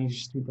mulheres, mães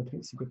de 30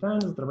 a 50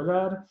 anos, a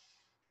trabalhar.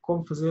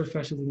 Como fazer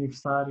festas de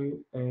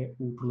aniversário é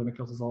o problema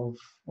que ele resolve.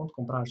 Onde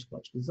comprar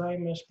chocolates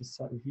guloseimas,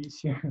 passar o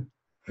vício.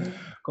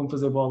 Como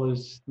fazer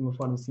bolas de uma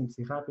forma simples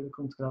e rápida,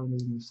 como decorar o meu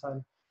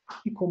aniversário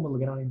e como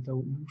alegrar então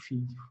o meu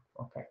filho.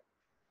 Ok,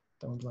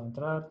 então vamos lá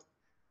entrar.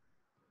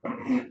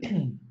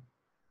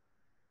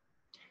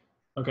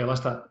 Ok, lá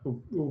está.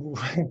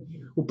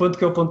 O ponto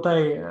que eu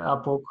apontei há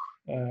pouco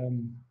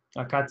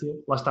à Kátia,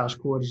 lá está, as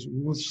cores,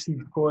 o uso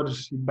excessivo de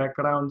cores e de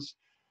backgrounds,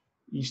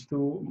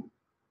 isto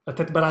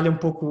até te baralha um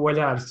pouco o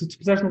olhar. Se tu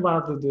puseres no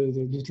lado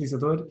do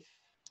utilizador,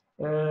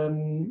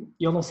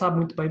 ele não sabe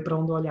muito bem para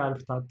onde olhar,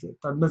 está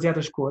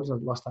demasiadas cores,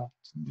 lá está.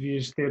 Tu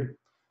devias ter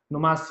no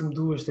máximo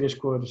 2, 3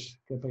 cores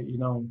e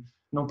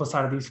não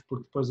passar disso,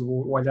 porque depois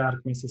o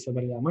olhar começa-se a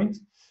baralhar muito.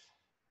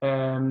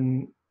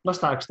 Lá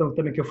está a questão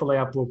também que eu falei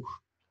há pouco.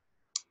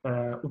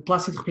 O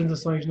Plácido de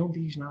representações não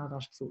diz nada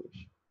às pessoas.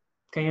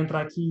 Quem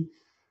entra aqui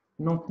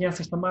não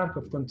conhece esta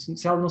marca, portanto,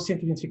 se ela não se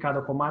sente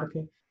identificada com a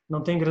marca,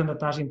 não tem grande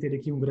vantagem ter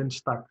aqui um grande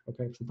destaque.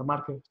 Okay? Portanto, a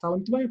marca está lá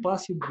muito bem, o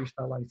Plácido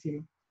está lá em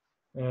cima.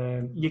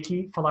 E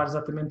aqui falar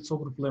exatamente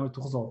sobre o problema que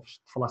tu resolves.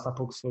 Falaste há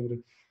pouco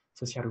sobre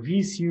saciar o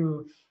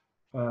vício,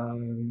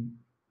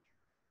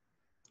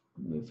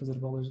 fazer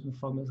bolas de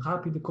forma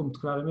rápida, como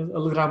decorar a mesa,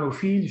 alegrar o meu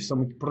filho,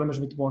 são problemas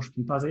muito bons,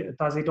 porque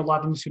estás a ir ao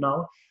lado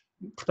emocional,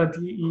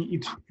 portanto, e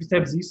tu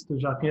percebes isso, tu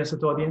já conheces a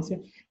tua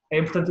audiência, é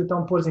importante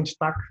então pôr em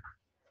destaque,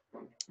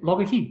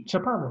 logo aqui, de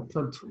chapada,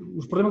 portanto,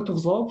 os problemas que tu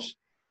resolves,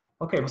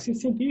 ok, você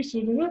sente isto,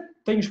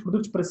 tem os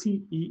produtos para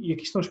si, e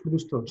aqui estão os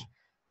produtos todos.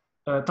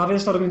 Talvez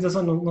esta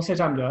organização não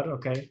seja a melhor,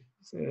 ok,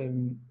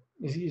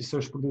 os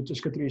seus produtos, as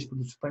categorias de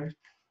produtos que tens,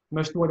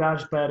 mas tu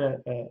olhares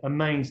para a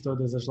mãe de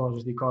todas as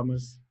lojas de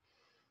e-commerce,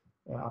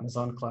 a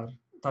Amazon, claro,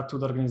 está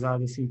tudo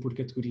organizado assim por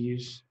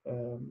categorias,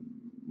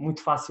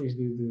 muito fáceis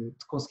de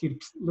conseguir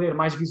ler,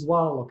 mais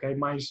visual, ok?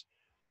 Mais,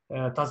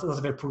 estás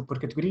a ver por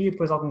categoria,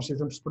 depois alguns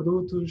exemplos de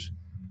produtos,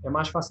 é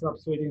mais fácil a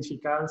pessoa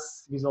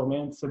identificar-se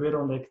visualmente, saber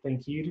onde é que tem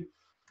que ir,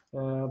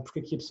 porque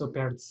aqui a pessoa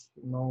perde-se,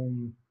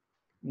 não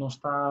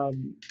está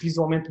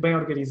visualmente bem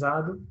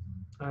organizado,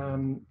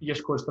 e as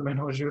cores também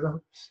não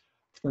ajudam.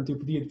 Portanto, eu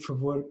pedia, por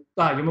favor...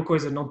 e uma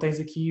coisa, não tens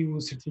aqui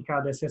o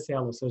certificado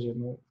SSL, ou seja,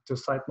 no teu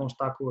site não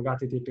está com o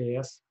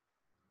HTTPS,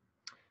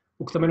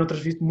 o que também não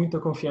transmite muita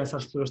confiança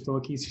às pessoas que estão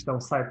aqui. Se isto é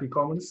um site de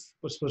e-commerce,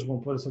 as pessoas vão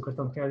pôr o seu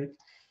cartão de crédito.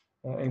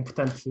 É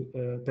importante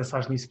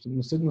pensar nisso.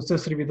 No seu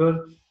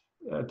servidor,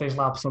 tens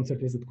lá a opção de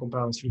certeza de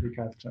comprar um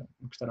certificado, que já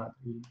não custa nada,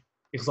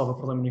 e resolve o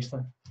problema no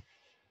instante.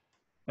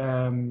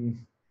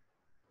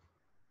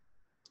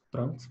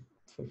 Pronto,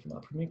 foi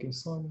falar por mim, quem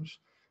somos.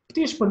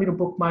 Podias expandir um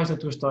pouco mais na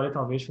tua história,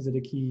 talvez, fazer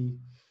aqui...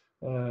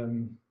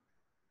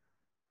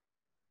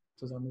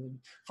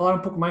 falar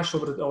um pouco mais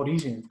sobre a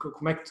origem,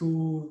 como é que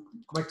tu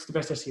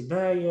tiveste esta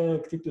ideia,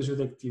 que tipo de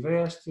ajuda é que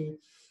tiveste,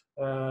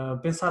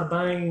 pensar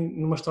bem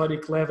numa história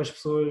que leva as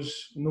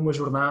pessoas numa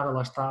jornada,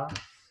 lá está,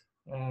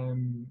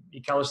 e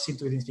que elas se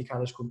sintam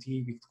identificadas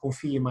contigo e que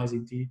confiem mais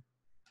em ti.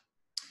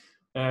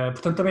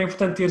 Portanto, também é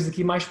importante teres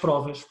aqui mais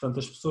provas. Portanto,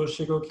 as pessoas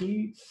chegam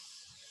aqui,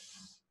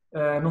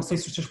 não sei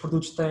se os teus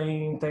produtos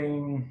têm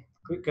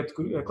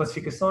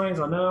classificações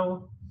ou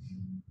não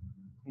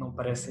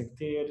parecem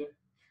ter.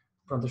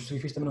 Pronto, as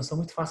fotografias também não são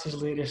muito fáceis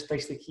de ler este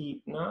texto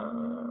aqui,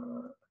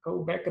 não, com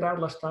o background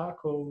lá está,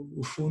 com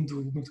o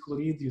fundo muito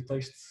colorido e o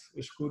texto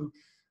escuro.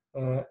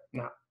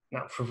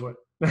 Não, por favor.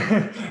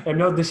 É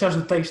melhor deixares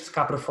o texto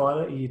cá para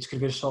fora e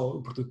descrever só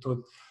o produto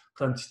todo.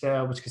 Portanto, isto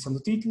é uma descrição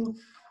do título.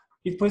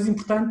 E depois,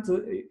 importante,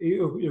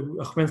 eu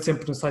recomendo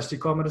sempre nos sites de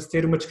e-commerce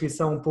ter uma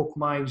descrição um pouco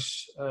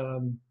mais...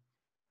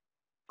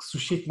 que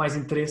suscite mais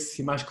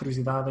interesse e mais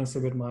curiosidade em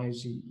saber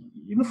mais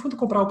e no fundo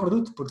comprar o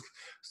produto, porque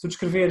se tu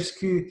descreveres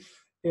que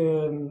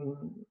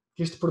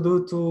este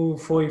produto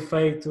foi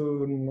feito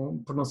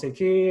por não sei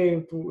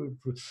quê, tu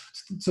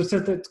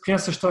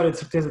conheces a história de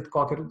certeza de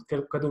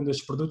cada um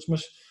destes produtos,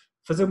 mas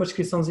fazer uma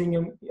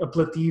descriçãozinha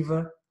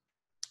apelativa,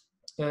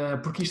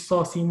 porque isto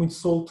só assim muito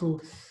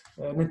solto,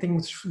 nem tenho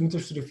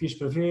muitas fotografias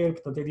para ver,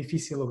 portanto é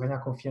difícil eu ganhar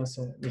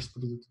confiança neste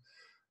produto.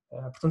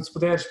 Portanto, se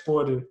puderes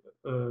pôr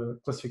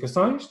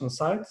classificações no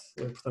site,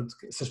 portanto,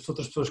 se as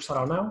outras pessoas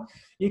gostaram ou não,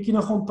 e aqui na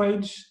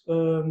homepage,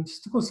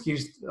 se tu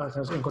conseguires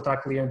encontrar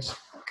clientes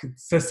que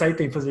se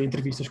aceitem fazer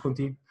entrevistas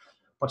contigo,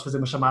 podes fazer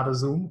uma chamada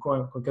Zoom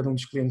com cada um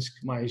dos clientes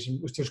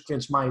os teus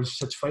clientes mais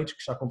satisfeitos,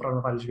 que já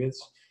compraram várias vezes,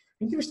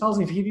 entrevistá-los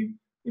em vídeo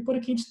e pôr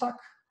aqui em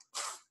destaque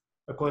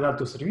a qualidade do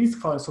teu serviço,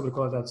 que falem sobre a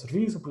qualidade do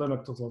serviço, o problema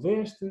que tu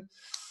resolveste,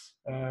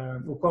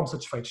 o quão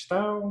satisfeitos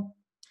estão,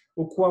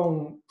 o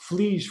quão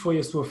feliz foi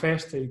a sua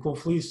festa e quão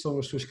felizes são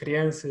as suas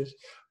crianças.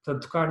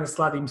 Portanto, tocar nesse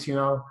lado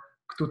emocional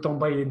que tu tão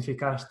bem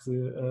identificaste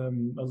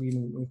ali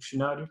no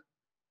questionário.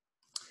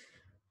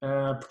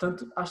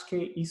 Portanto, acho que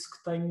é isso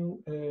que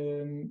tenho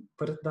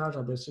para te dar.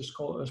 Já deste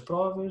as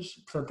provas.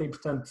 Portanto, é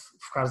importante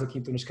focares aqui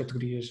então, nas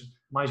categorias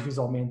mais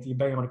visualmente e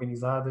bem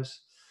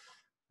organizadas.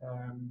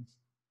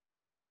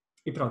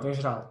 E pronto, em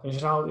geral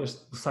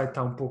o site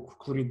está um pouco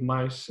colorido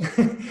demais.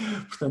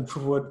 Portanto, por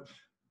favor,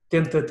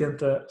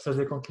 tenta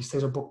fazer com que isto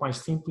seja um pouco mais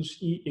simples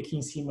e aqui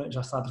em cima,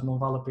 já sabes, não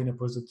vale a pena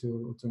pôr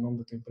o teu nome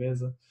da tua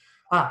empresa.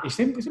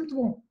 Isto é muito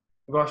bom.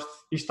 Gosto.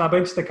 Isto está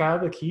bem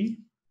destacado aqui.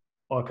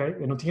 Ok,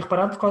 eu não tinha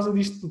reparado por causa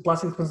disto do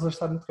plástico de cancelar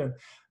estar muito grande.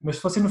 Mas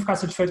se você não ficar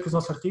satisfeito com os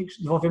nossos artigos,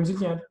 devolvemos o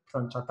dinheiro.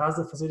 Portanto, já estás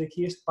a fazer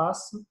aqui este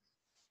passo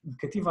de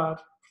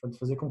cativar. Portanto,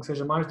 fazer com que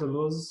seja mais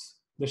doloso,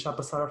 deixar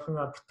passar a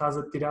oportunidade, porque estás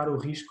a tirar o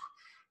risco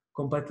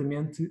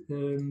completamente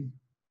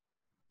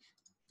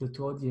da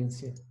tua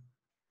audiência.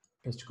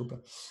 Peço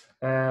desculpa.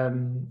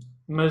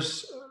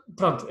 Mas,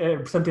 pronto, é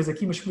importante teres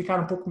aqui, mas explicar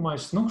um pouco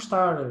mais. Se não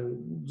gostar,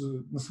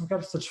 não se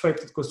ficar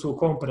satisfeito com a sua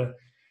compra,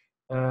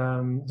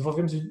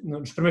 devolvemos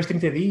nos primeiros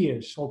 30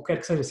 dias, ou o que quer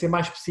que seja, ser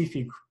mais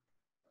específico.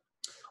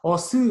 Ou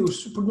se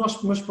os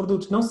meus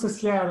produtos não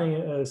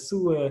saciarem a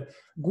sua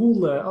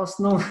gula, ou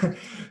se não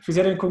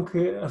fizerem com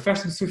que a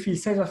festa do seu filho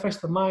seja a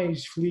festa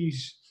mais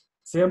feliz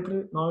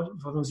sempre, nós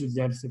devolvemos o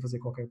dinheiro sem fazer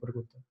qualquer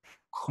pergunta.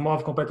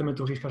 Remove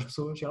completamente o risco às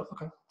pessoas e elas,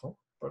 ok, então,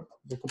 pronto,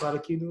 vou comprar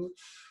aqui do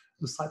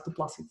site do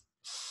Plácido.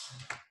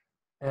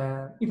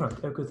 E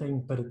pronto, é o que eu tenho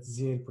para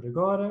dizer por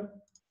agora.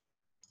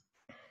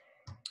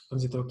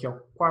 Vamos então aqui ao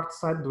quarto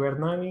site do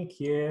Hernani,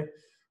 que é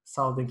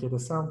Sala de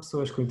Inquietação,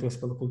 pessoas com interesse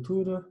pela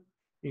cultura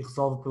e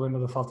resolve o problema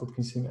da falta de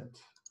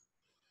conhecimento.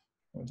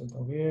 Vamos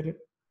então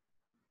ver.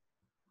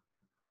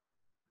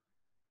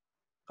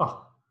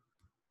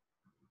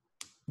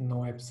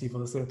 Não é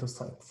possível aceder ao teu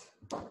site.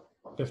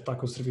 Deve estar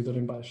com o servidor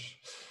em baixo.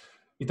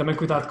 E também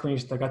cuidado com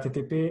isto,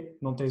 HTTP,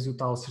 não tens o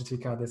tal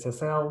certificado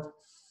SSL,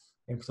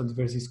 é importante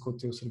ver isso com o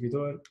teu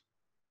servidor.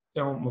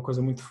 É uma coisa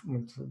muito,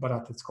 muito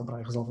barata de se comprar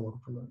e resolve logo o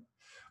problema.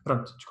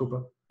 Pronto,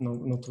 desculpa,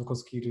 não estou a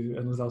conseguir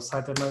analisar o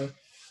site também.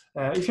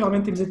 E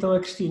finalmente temos então a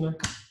Cristina,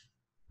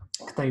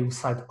 que tem o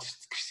site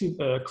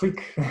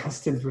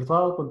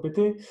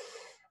click.assistentevirtual.pt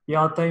e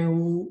ela tem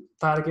o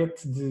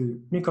target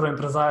de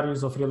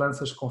microempresários ou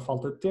freelancers com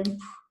falta de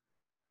tempo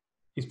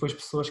e depois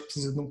pessoas que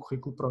precisam de um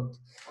currículo pronto.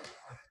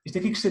 Isto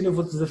aqui, Cristina, eu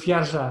vou-te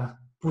desafiar já,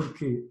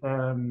 porque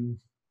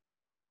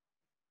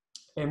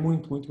é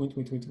muito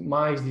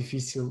mais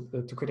difícil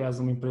tu criares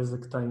uma empresa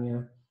que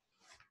tenha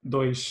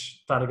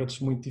 2 targets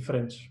muito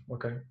diferentes,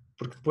 ok?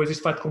 Porque depois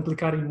isto vai-te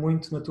complicar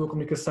muito na tua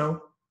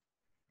comunicação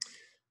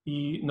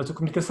e na tua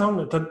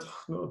comunicação, tanto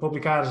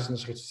publicares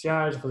nas redes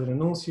sociais, fazer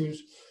anúncios,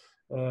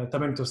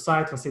 também no teu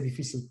site, vai ser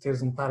difícil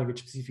teres um target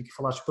específico e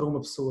falares para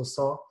uma pessoa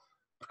só,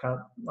 porque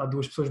há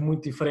 2 pessoas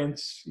muito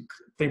diferentes e que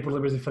têm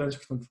problemas diferentes,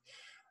 portanto.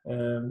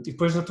 E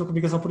depois na tua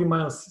comunicação por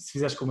e-mail, se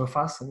fizeres como eu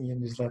faço, a minha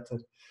newsletter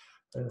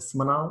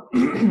semanal,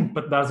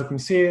 para te dares a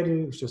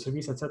conhecer os teus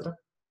serviços, etc.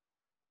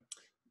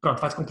 Pronto,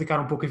 vai-te complicar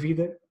um pouco a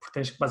vida, porque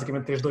tens que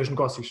basicamente ter 2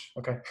 negócios,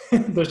 ok?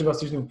 2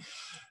 negócios num.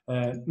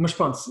 Mas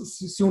pronto,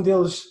 se um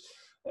deles,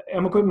 é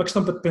uma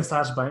questão para te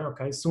pensares bem,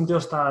 ok? Se um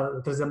deles está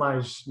a trazer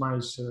mais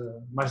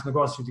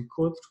negócio do que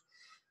o outro,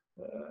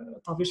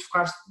 talvez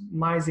focares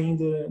mais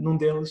ainda num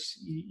deles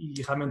e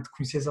realmente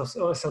conheceres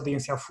essa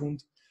audiência a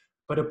fundo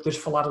para poderes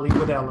falar a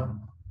língua dela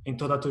em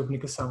toda a tua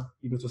comunicação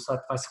e no teu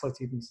site vai-se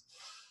refletir nisso.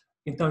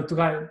 Então tu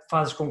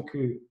fazes com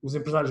que os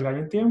empresários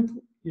ganhem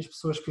tempo e as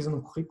pessoas que precisam de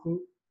um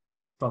currículo,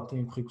 pronto,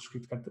 têm um currículo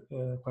escrito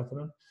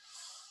corretamente.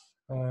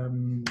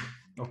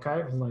 Ok,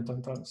 vamos lá então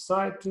entrar no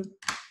site.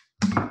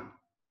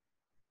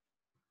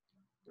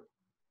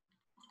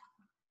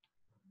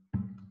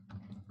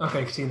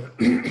 Ok, Cristina.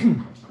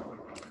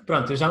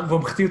 Pronto, eu já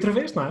vou-me repetir outra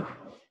vez, não é?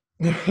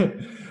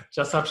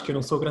 Já sabes que eu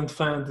não sou grande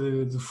fã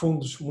de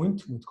fundos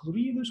muito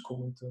coloridos, com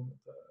muita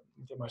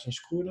imagem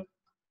escura.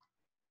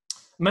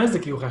 Mas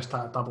aqui o resto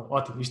está bom,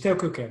 ótimo. Isto é o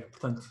que eu quero.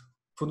 Portanto,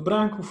 fundo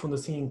branco, fundo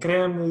assim em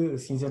creme,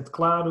 cinzento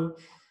claro,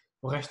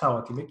 o resto está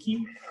ótimo.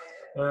 Aqui,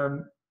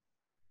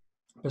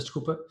 peço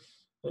desculpa,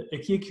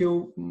 aqui é que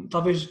eu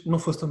talvez não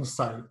fosse tão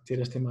necessário ter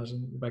esta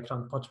imagem de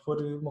background. Podes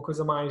pôr uma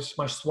coisa mais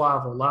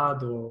suave ao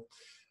lado.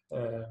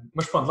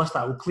 Mas pronto, lá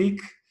está. O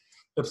clique,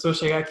 a pessoa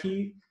chega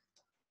aqui,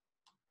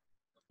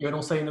 eu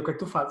não sei ainda o que é que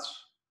tu fazes.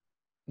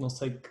 Não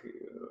sei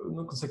que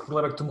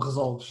problema é que tu me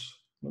resolves.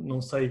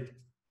 Não sei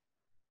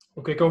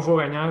o que é que eu vou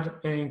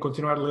ganhar em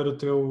continuar a ler o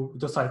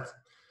teu site.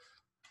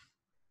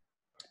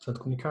 Portanto,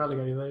 comunicar,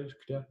 ligar ideias,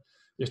 criar.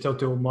 Este é o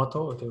teu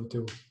motto, até o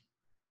teu...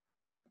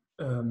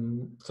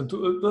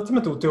 portanto,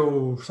 exatamente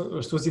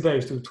as tuas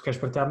ideias tu queres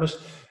partilhar, mas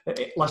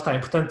lá está, é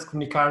importante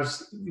comunicar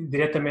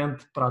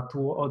diretamente para a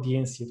tua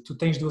audiência. Tu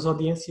tens 2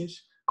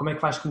 audiências, como é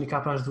que vais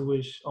comunicar para as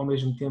 2 ao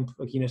mesmo tempo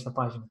aqui nesta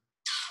página?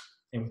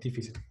 É muito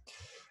difícil.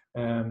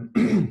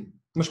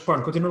 Mas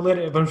pronto, continuo a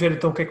ler. Vamos ver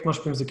então o que é que nós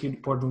podemos aqui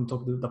pôr no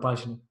topo da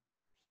página.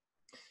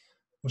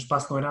 Um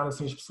espaço não é nada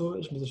sem as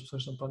pessoas, mas as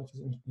pessoas não podem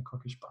fazer em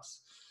qualquer espaço.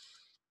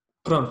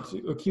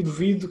 Pronto, aqui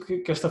duvido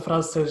que esta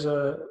frase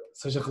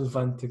seja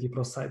relevante aqui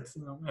para o site.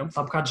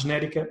 Está um bocado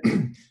genérica,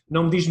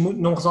 não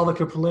resolve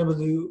aquele problema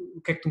de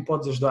o que é que tu me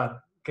podes ajudar,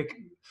 o que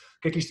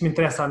é que isto me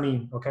interessa a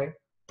mim, ok?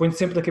 Põe-te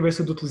sempre na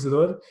cabeça do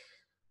utilizador, o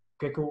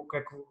que é que eu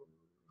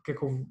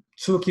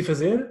estou aqui a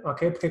fazer,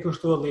 ok? Porque é que eu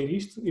estou a ler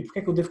isto e porque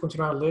é que eu devo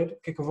continuar a ler,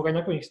 o que é que eu vou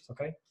ganhar com isto,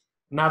 ok?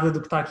 Nada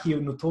do que está aqui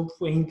no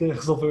topo ainda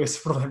resolveu esses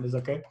problemas,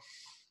 ok?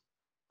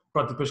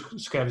 Pronto, depois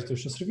escreves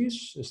os teus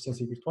serviços,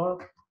 assistência virtual,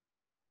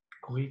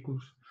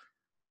 currículos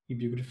e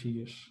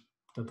biografias.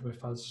 Portanto, também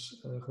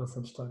fazes a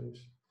relação de histórias.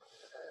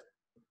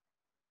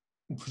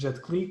 O projeto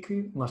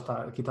Clique, lá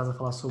está, aqui estás a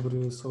falar sobre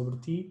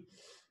ti.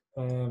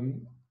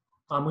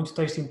 Há muito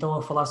texto então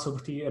a falar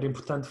sobre ti, era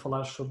importante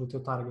falar sobre o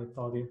teu target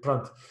audience.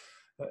 Pronto,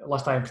 lá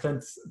está, é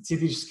importante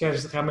decidir se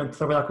queres realmente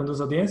trabalhar com 2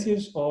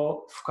 audiências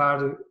ou focar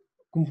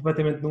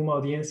completamente numa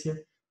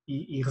audiência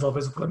e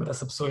resolveres o problema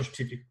dessa pessoa em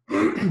específico.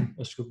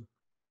 Desculpa.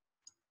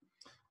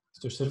 Os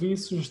teus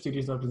serviços,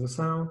 teorias de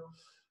organização.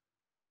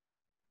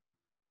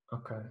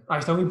 Ok.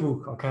 Isto é um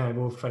e-book. Ok,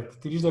 boa, perfeito.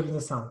 Teorias de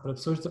organização para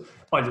pessoas...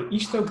 Olha,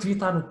 isto é o que devia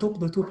estar no topo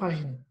da tua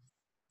página.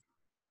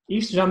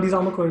 Isto já me diz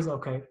alguma coisa,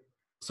 ok.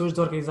 Pessoas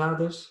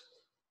desorganizadas,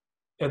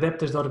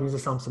 adeptas da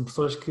organização, são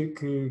pessoas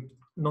que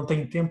não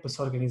têm tempo para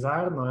se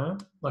organizar, não é?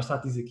 Lá está,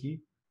 diz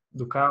aqui,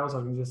 do caos,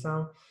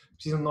 organização.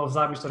 Precisam de novos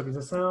hábitos de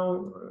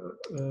organização.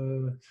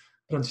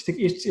 Pronto,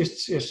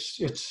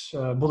 estes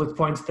bullet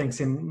points têm que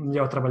ser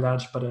melhor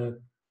trabalhados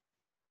para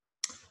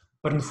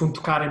no fundo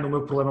tocarem no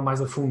meu problema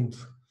mais a fundo.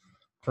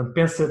 Portanto,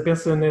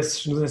 pensa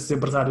nesses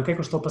empresários, o que é que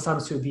eu estou a passar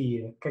no seu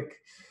dia?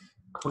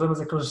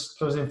 problemas é que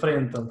eles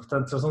enfrentam.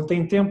 Portanto, eles não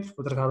têm tempo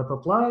para tratar da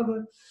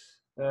papelada,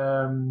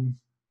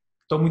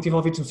 estão muito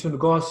envolvidos no seu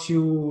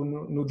negócio,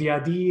 no dia a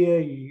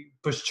dia, e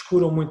depois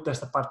descuram muito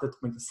desta parte da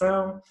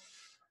documentação.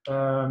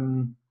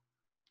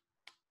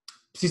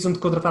 Precisam de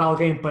contratar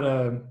alguém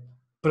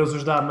para os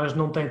ajudar, mas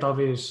não têm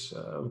talvez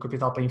o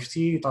capital para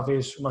investir,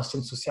 talvez uma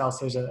assistente social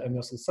seja a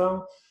melhor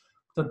solução.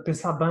 Portanto,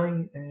 pensar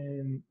bem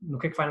no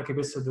que é que vai na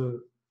cabeça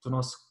do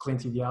nosso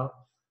cliente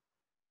ideal.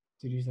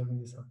 Teorias da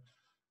organização.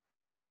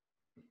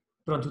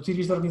 Pronto, o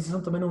teorias da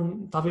organização também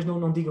talvez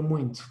não diga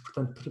muito.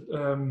 Portanto,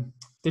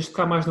 tens de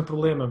tocar mais no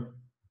problema.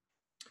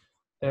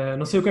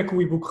 Não sei o que é que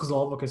o e-book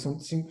resolve, okay?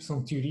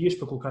 São teorias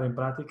para colocar em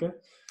prática.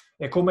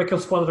 É como é que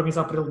ele se pode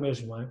organizar para ele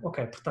mesmo, não é?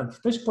 Ok, portanto,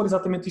 tens que pôr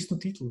exatamente isto no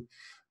título.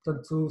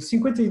 Portanto,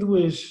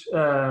 52,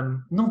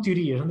 não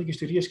teorias, não digas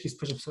teorias que isso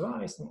depois a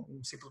pessoa,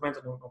 isso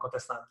simplesmente não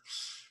acontece nada.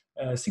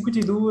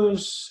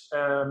 52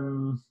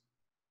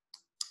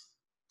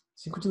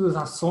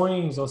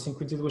 ações ou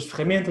 52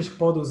 ferramentas que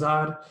pode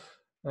usar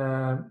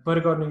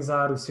para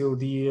organizar o seu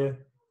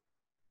dia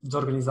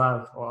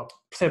desorganizado.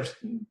 Percebes?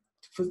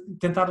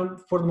 Tentar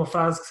pôr numa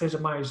frase que seja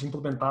mais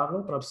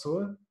implementável para a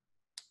pessoa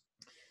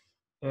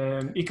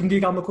e que me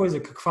diga alguma coisa,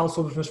 que fale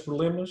sobre os meus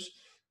problemas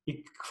e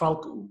que fale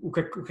o que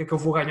é que eu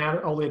vou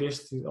ganhar ao ler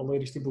este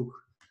e-book.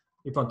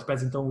 E pronto, tu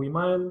pedes então o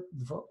e-mail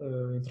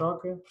em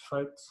troca,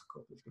 perfeito.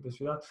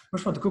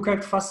 Mas pronto, o que eu quero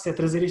que tu faças é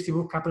trazer este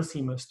e-book cá para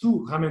cima. Se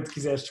tu realmente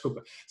quiseres,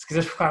 se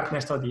quiseres focar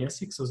nesta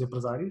audiência, que são os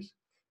empresários,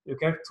 eu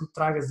quero que tu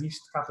tragas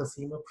isto cá para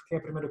cima, porque é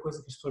a primeira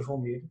coisa que as pessoas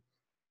vão ler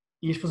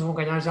e as pessoas vão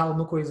ganhar já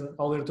alguma coisa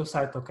ao ler o teu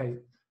site,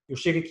 ok? Eu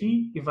chego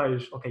aqui e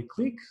vejo, ok,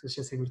 clique,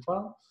 assistência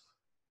virtual,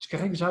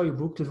 descarregue já o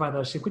e-book que lhe vai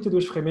dar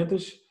 52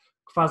 ferramentas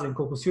que fazem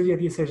com que o seu dia a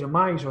dia seja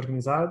mais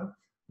organizado,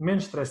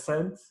 menos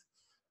estressante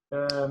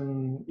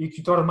e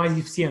que o torne mais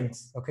eficiente,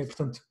 ok?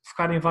 Portanto,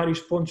 focar em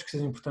vários pontos que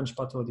sejam importantes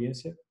para a tua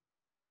audiência.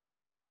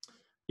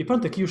 E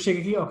pronto, aqui eu chego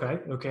aqui,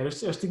 ok, eu quero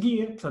esta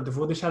guia, portanto, eu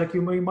vou deixar aqui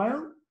o meu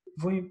e-mail,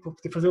 vou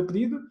poder fazer o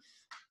pedido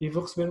e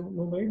vou receber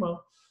o meu e-mail.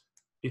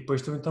 E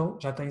depois tu então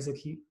já tens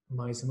aqui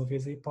mais uma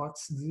vez a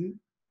hipótese de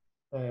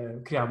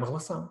criar uma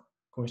relação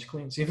com os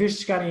clientes. Em vez de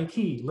chegarem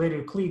aqui, lerem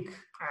o clique,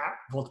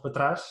 volto para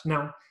trás,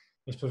 não.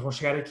 As pessoas vão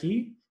chegar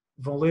aqui,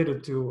 vão ler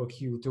o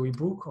teu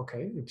e-book,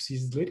 ok, eu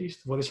preciso de ler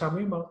isto, vou deixar o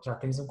meu e-mail, já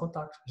tens um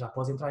contacto, já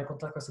podes entrar em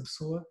contacto com essa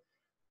pessoa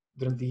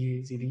durante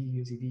dias e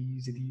dias e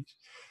dias e dias,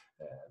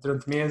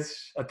 durante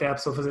meses, até a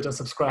pessoa fazer um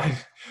subscribe,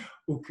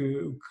 o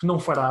que não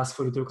fará se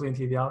for o teu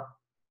cliente ideal,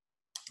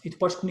 e tu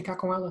podes comunicar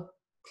com ela.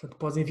 Portanto,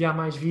 podes enviar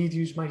mais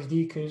vídeos, mais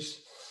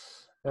dicas,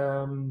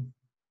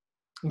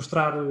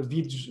 mostrar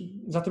vídeos,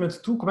 exatamente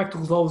tu, como é que tu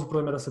resolves o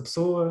problema dessa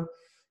pessoa,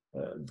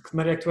 de que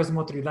maneira é que tu és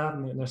uma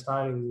autoridade nesta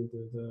área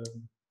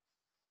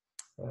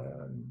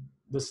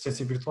de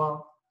assistência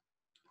virtual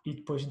e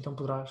depois então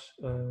poderás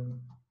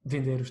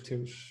vender os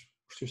teus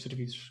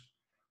serviços,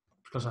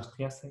 porque eles já te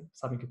conhecem,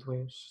 sabem que tu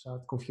és, já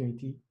confiam em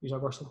ti e já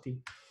gostam de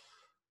ti.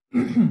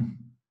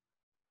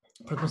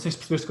 Para não sei se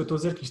percebeste o que eu estou a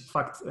dizer, que isto de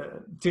facto,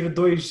 ter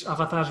dois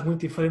avatares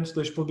muito diferentes,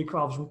 dois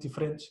público-alvos muito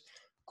diferentes,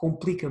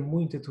 complica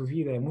muito a tua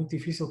vida, é muito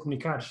difícil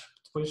comunicares.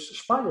 Depois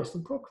espalhas-te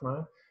um pouco, não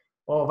é?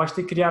 Ou vais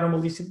ter que criar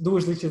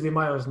duas listas de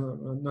e-mails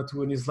na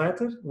tua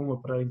newsletter,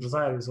 uma para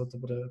empresários, outra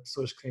para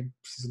pessoas que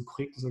precisam de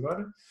currículos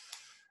agora.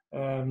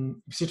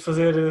 Precisas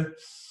fazer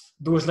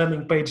duas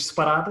landing pages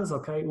separadas,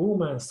 ok?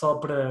 Uma só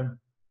para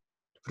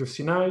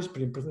profissionais,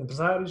 para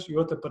empresários e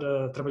outra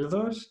para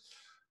trabalhadores,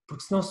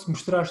 porque senão se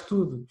mostrares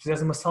tudo,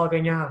 fizeres uma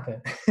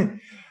salganhada,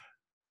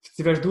 se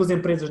tiveres duas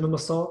empresas numa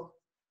só,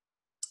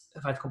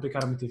 vai-te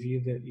complicar muito a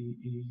vida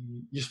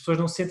e as pessoas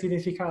não se sentem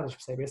identificadas,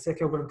 percebe? Esse é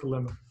que é o grande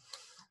problema.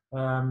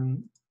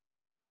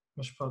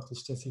 Mas pronto,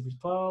 assistência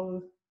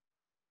virtual,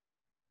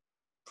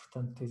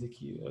 portanto tens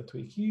aqui a tua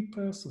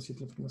equipa,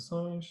 solicita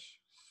informações.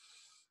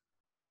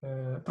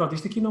 Pronto,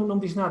 isto aqui não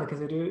me diz nada, quer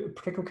dizer,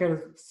 porque é que eu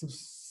quero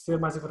ser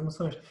mais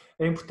informações?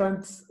 É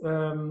importante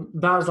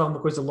dares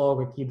alguma coisa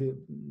logo aqui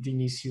de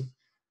início,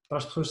 para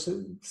as pessoas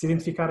se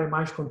identificarem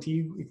mais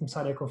contigo e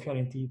começarem a confiar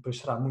em ti, depois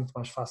será muito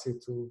mais fácil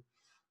tu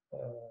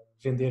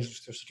venderes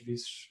os teus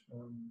serviços.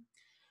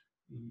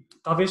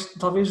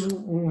 Talvez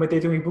uma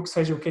ideia de um e-book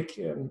seja o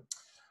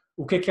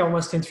que é uma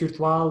assistente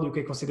virtual e o que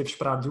é que você deve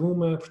esperar de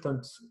uma,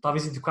 portanto,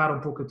 talvez educar um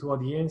pouco a tua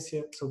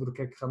audiência sobre o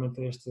que é que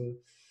realmente é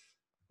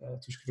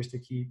tu escreveste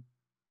aqui.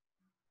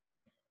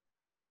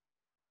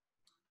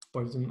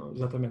 Pois,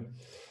 exatamente.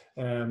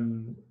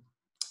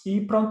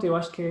 E pronto, eu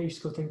acho que é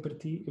isto que eu tenho para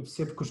ti. Eu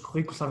percebo que os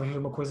currículos talvez é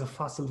uma coisa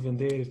fácil de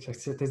vender,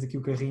 tens aqui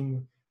o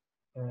carrinho,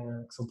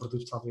 que são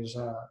produtos talvez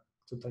já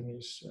que tu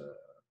tenhas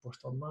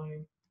posto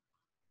online.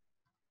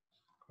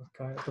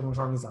 Ok, então vamos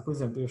organizar. Por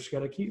exemplo, eu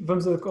chegar aqui,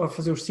 vamos a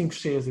fazer os 5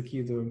 Cs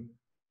aqui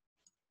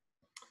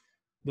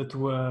da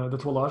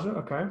tua loja,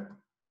 ok?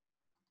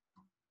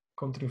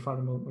 Como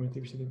triunfar numa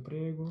entrevista de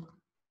emprego.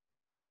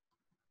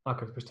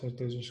 Ok, depois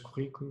tens os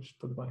currículos,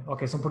 tudo bem.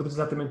 Ok, são produtos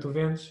exatamente que tu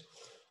vendes,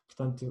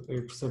 portanto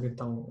eu percebo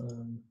então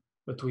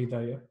a tua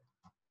ideia.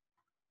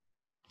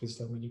 Depois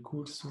isto é um mini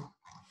curso.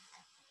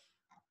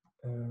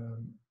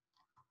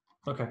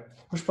 Ok.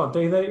 Mas pronto,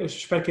 a ideia, eu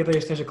espero que a ideia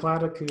esteja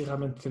clara, que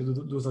realmente ter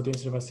duas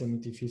audiências vai ser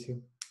muito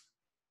difícil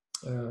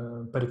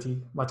para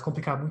ti. Vai-te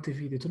complicar muito a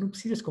vida. Tu não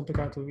precisas de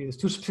complicar a tua vida. Se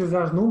tu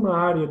precisares numa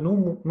área,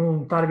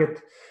 num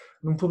target,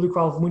 num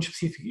público-alvo muito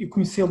específico e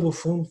conhecê-lo a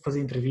fundo, fazer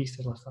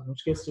entrevistas, lá está. Não te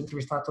esqueças de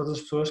entrevistar todas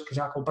as pessoas que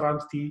já compraram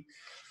de ti,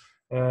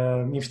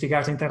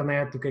 investigares na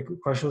internet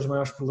quais são os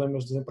maiores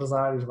problemas dos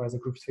empresários, vais a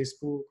grupos de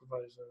Facebook,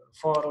 vais a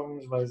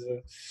fóruns, vais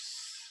a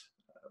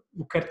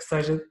o que quer que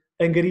seja,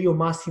 angaria o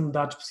máximo de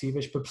dados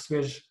possíveis para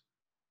perceberes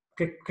o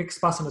que é que se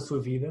passa na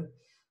sua vida,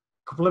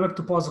 que problema é que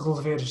tu podes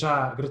resolver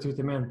já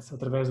gratuitamente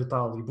através do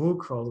tal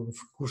e-book ou um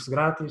curso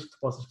grátis que tu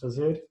possas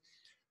fazer,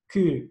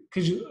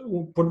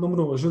 por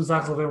número 1, ajudes a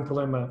resolver um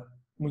problema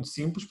muito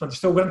simples, portanto,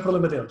 isto é o grande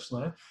problema deles,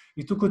 não é?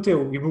 E tu com o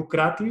teu e-book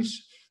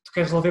grátis, tu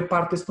queres resolver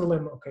parte desse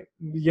problema, ok?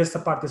 E essa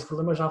parte desse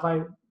problema já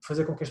vai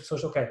fazer com que as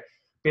pessoas, ok,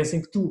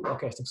 pensem que tu,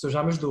 ok, esta pessoa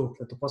já me ajudou,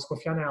 portanto, eu posso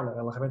confiar nela,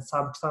 ela realmente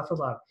sabe o que está a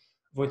falar,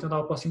 vou então dar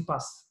o próximo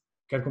passo,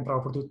 quero comprar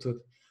o produto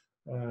todo.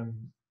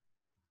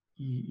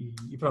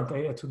 E pronto,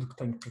 é tudo o que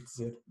tenho para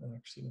dizer,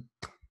 Cristina.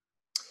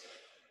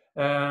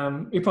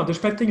 E pronto, eu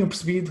espero que tenham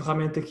percebido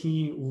realmente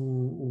aqui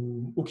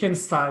o que é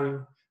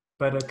necessário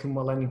para que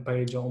uma landing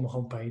page ou uma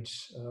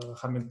homepage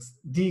realmente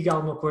diga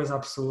alguma coisa à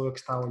pessoa que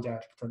está a olhar.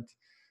 Portanto,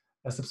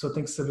 essa pessoa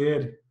tem que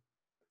saber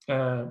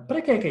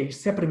para que é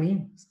isto? Se é para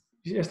mim?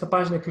 Esta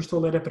página que eu estou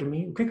a ler é para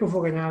mim? O que é que eu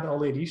vou ganhar ao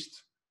ler isto?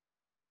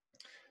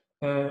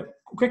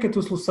 O que é que a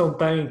tua solução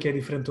tem que é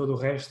diferente de todo o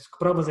resto? Que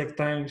provas é que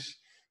tens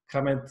que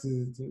realmente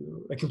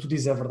aquilo que tu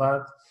dizes é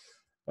verdade?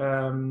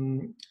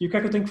 E o que é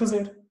que eu tenho que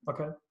fazer?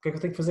 Okay? O que é que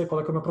eu tenho que fazer? Qual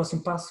é que é o meu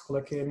próximo passo? Qual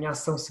é que é a minha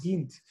ação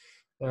seguinte?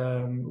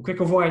 O que é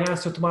que eu vou ganhar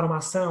se eu tomar uma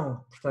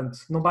ação? Portanto,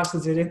 não basta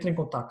dizer entre em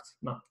contacto.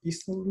 Não,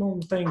 isso não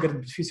tem grande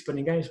benefício para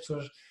ninguém. As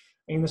pessoas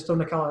ainda estão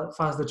naquela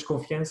fase da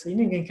desconfiança e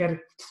ninguém quer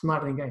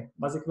telefonar a ninguém.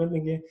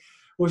 Basicamente,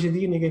 hoje em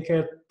dia ninguém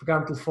quer pegar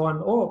no telefone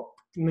ou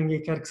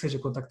ninguém quer que seja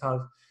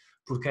contactado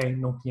por quem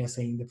não conhece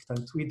ainda.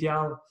 Portanto, o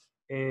ideal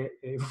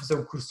eu vou fazer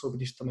um curso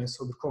sobre isto também,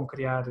 sobre como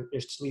criar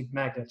estes lead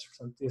magnets,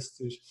 portanto,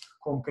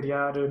 como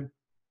criar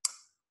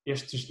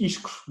estes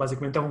iscos.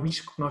 Basicamente é um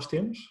isco que nós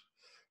temos,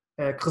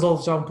 que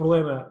resolve já um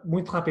problema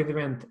muito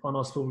rapidamente ao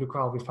nosso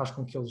público-alvo e faz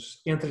com que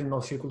eles entrem no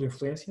nosso círculo de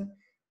influência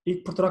e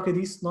que por troca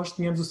disso nós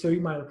tenhamos o seu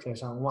e-mail, que é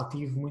já um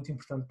ativo muito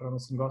importante para o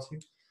nosso negócio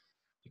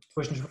e que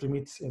depois nos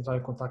permite entrar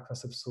em contato com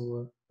essa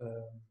pessoa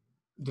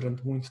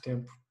durante muito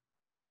tempo,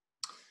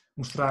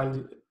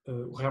 mostrar-lhe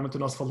realmente o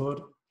nosso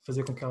valor,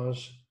 fazer com que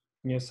elas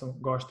conheçam,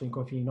 gostem,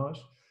 confiem em nós.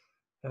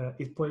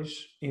 E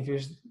depois,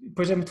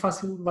 depois é muito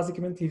fácil,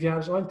 basicamente,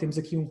 enviar, olha, temos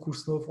aqui um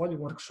curso novo, olha,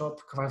 um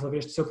workshop que vai resolver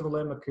este seu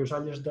problema que eu já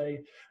lhes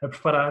dei a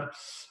preparar.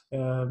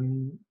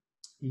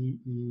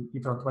 E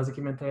pronto,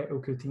 basicamente é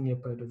o que eu tinha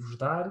para vos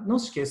dar. Não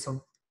se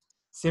esqueçam,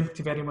 sempre que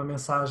tiverem uma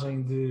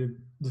mensagem de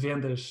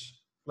vendas,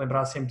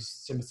 lembrar sempre do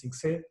sistema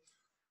 5C,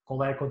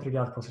 qual é a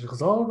contribuidade que vocês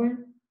resolvem,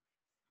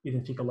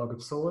 identifica logo a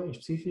pessoa em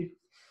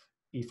específico,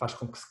 e faz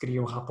com que se crie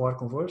um rapport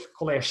convosco.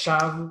 Qual é a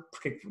chave,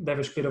 porque é que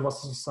deve escolher a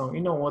vossa solução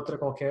e não outra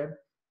qualquer?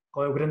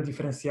 Qual é o grande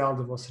diferencial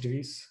do vosso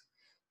serviço?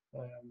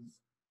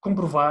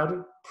 Comprovar,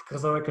 porque a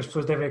razão é que as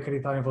pessoas devem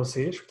acreditar em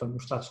vocês, portanto,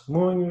 mostrar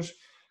testemunhos,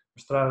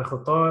 mostrar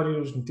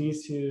relatórios,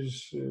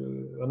 notícias,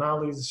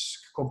 análises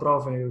que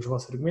comprovem os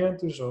vossos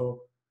argumentos,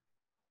 ou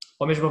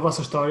mesmo a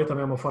vossa história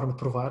também é uma forma de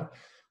provar.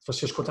 Se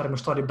vocês contarem uma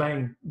história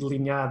bem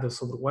delineada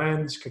sobre o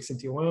antes, o que é que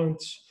sentiam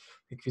antes,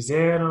 o que é que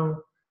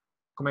fizeram,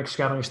 como é que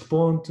chegaram a este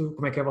ponto,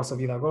 como é que é a vossa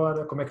vida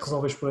agora, como é que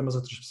resolvem os problemas de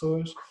outras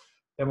pessoas,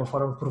 é uma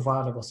forma de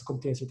provar a vossa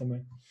competência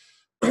também.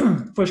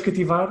 Depois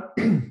cativar,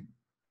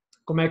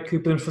 como é que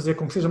podemos fazer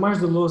com que seja mais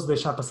doloso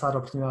deixar passar a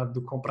oportunidade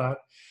de comprar,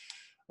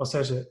 ou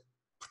seja,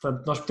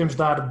 portanto, nós podemos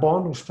dar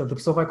bónus, portanto, a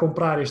pessoa vai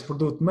comprar este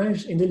produto,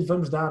 mas ainda lhe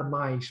vamos dar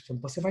mais,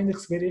 portanto, você vai ainda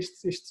receber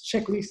este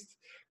checklist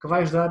que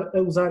vai ajudar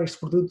a usar este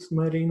produto de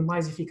maneira ainda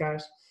mais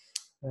eficaz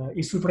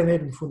e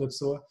surpreender, no fundo, a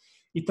pessoa,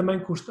 e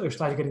também com as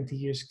tais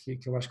garantias que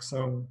eu acho que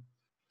são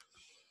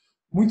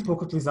muito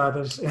pouco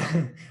utilizadas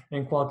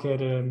em qualquer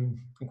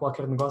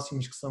negócio,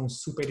 mas que são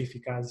super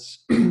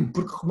eficazes,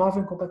 porque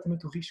removem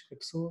completamente o risco. A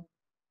pessoa,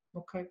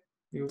 ok,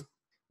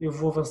 eu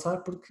vou avançar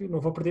porque não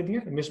vou perder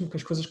dinheiro, mesmo que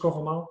as coisas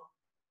corram mal,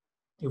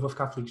 eu vou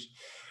ficar feliz.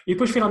 E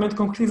depois finalmente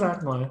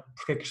concretizar, não é?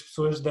 Porque é que as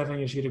pessoas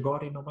devem agir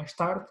agora e não mais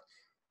tarde,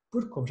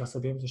 porque como já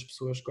sabemos, as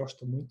pessoas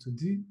gostam muito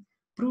de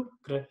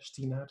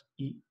procrastinar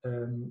e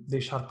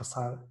deixar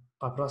passar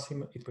para a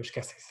próxima e depois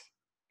esquecem-se.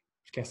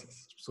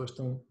 Esquecem-se. As pessoas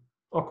estão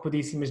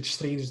ocupadíssimas,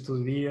 distraídas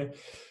todo o dia,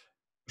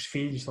 os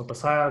filhos estão a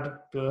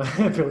passar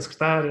pela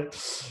secretária,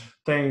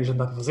 têm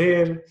jantar para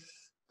fazer,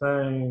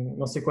 têm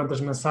não sei quantas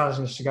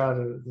mensagens chegar,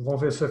 vão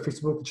ver o seu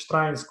Facebook,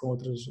 distraem-se com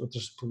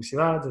outras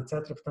publicidades,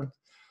 etc. Portanto,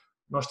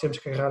 nós temos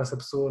que agarrar essa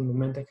pessoa no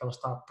momento em que ela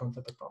está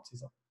pronta para tomar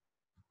decisão.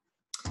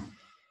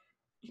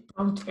 E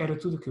pronto, era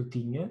tudo o que eu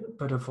tinha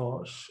para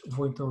vós.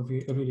 Vou então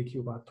abrir aqui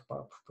o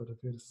bate-papo para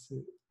ver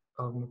se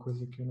há alguma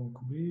coisa que eu não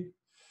cobri.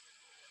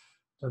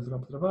 Já de para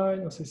o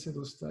trabalho, não sei se a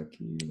Dulce está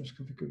aqui, mas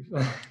que fica.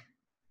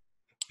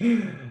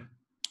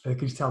 A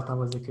Cristel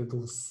estava a dizer que a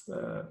Dulce,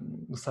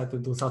 no site da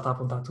Dulce ela está a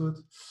apontar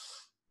tudo.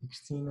 E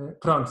Cristina,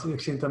 pronto, a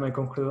Cristina também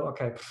concordou.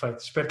 Ok, perfeito.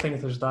 Espero que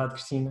tenha-te ajudado,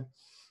 Cristina.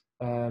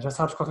 Já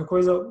sabes qualquer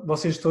coisa,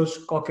 vocês todos,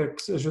 qualquer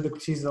ajuda que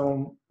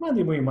precisam,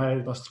 mandem-me um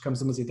e-mail, nós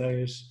trocamos umas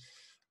ideias.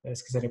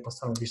 Se quiserem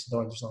passar uma vista de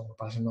olhos numa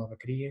página nova,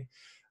 queria.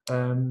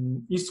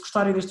 E se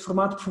gostarem deste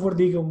formato, por favor,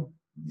 digam-me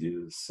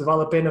se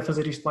vale a pena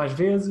fazer isto mais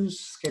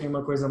vezes, se querem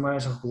uma coisa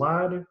mais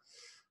regular.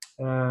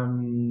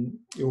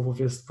 Eu vou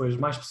ver se depois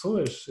mais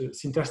pessoas,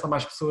 se interessa a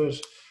mais pessoas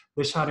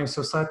deixarem o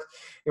seu site.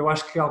 Eu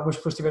acho que algumas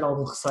pessoas tiveram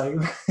algum receio,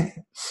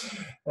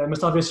 mas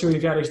talvez se eu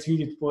enviar este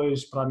vídeo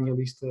depois para a minha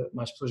lista,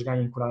 mais pessoas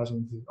ganhem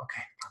coragem de,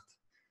 ok, pronto,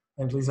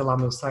 analisa lá o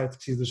meu site,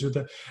 preciso de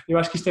ajuda. Eu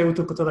acho que isto é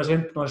útil para toda a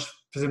gente, porque nós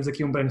fazemos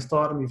aqui um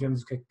brainstorm e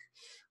vemos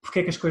porque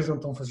é que as coisas não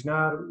estão a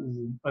funcionar,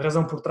 a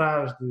razão por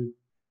trás de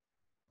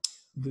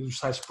os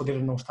sites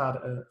poderem não estar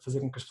a fazer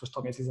com que as pessoas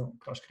tomem a decisão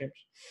que nós queremos.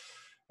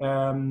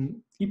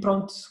 E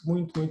pronto,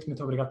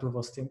 muito obrigado pelo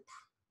vosso tempo.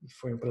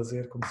 Foi um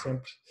prazer, como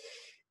sempre.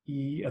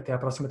 E até à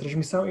próxima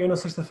transmissão. Eu na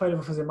sexta-feira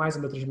vou fazer mais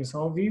uma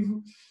transmissão ao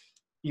vivo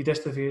e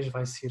desta vez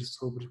vai ser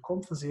sobre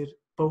como fazer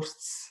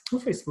posts no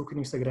Facebook e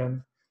no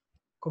Instagram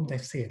como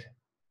deve ser.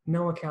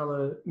 Não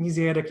aquela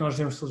miséria que nós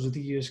vemos todos os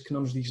dias, que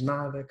não nos diz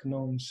nada, que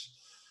não nos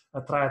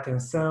atrai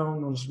atenção,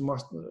 não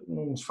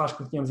nos faz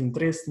com que tenhamos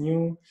interesse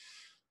nenhum.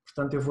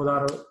 Portanto, eu vou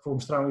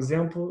mostrar um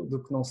exemplo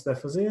do que não se deve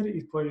fazer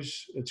e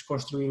depois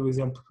desconstruir o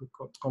exemplo de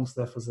como se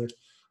deve fazer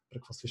para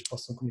que vocês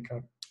possam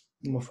comunicar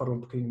de uma forma um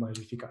bocadinho mais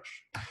eficaz.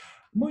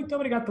 Muito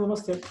obrigado pelo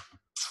vosso tempo.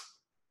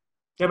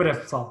 Até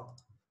breve, pessoal.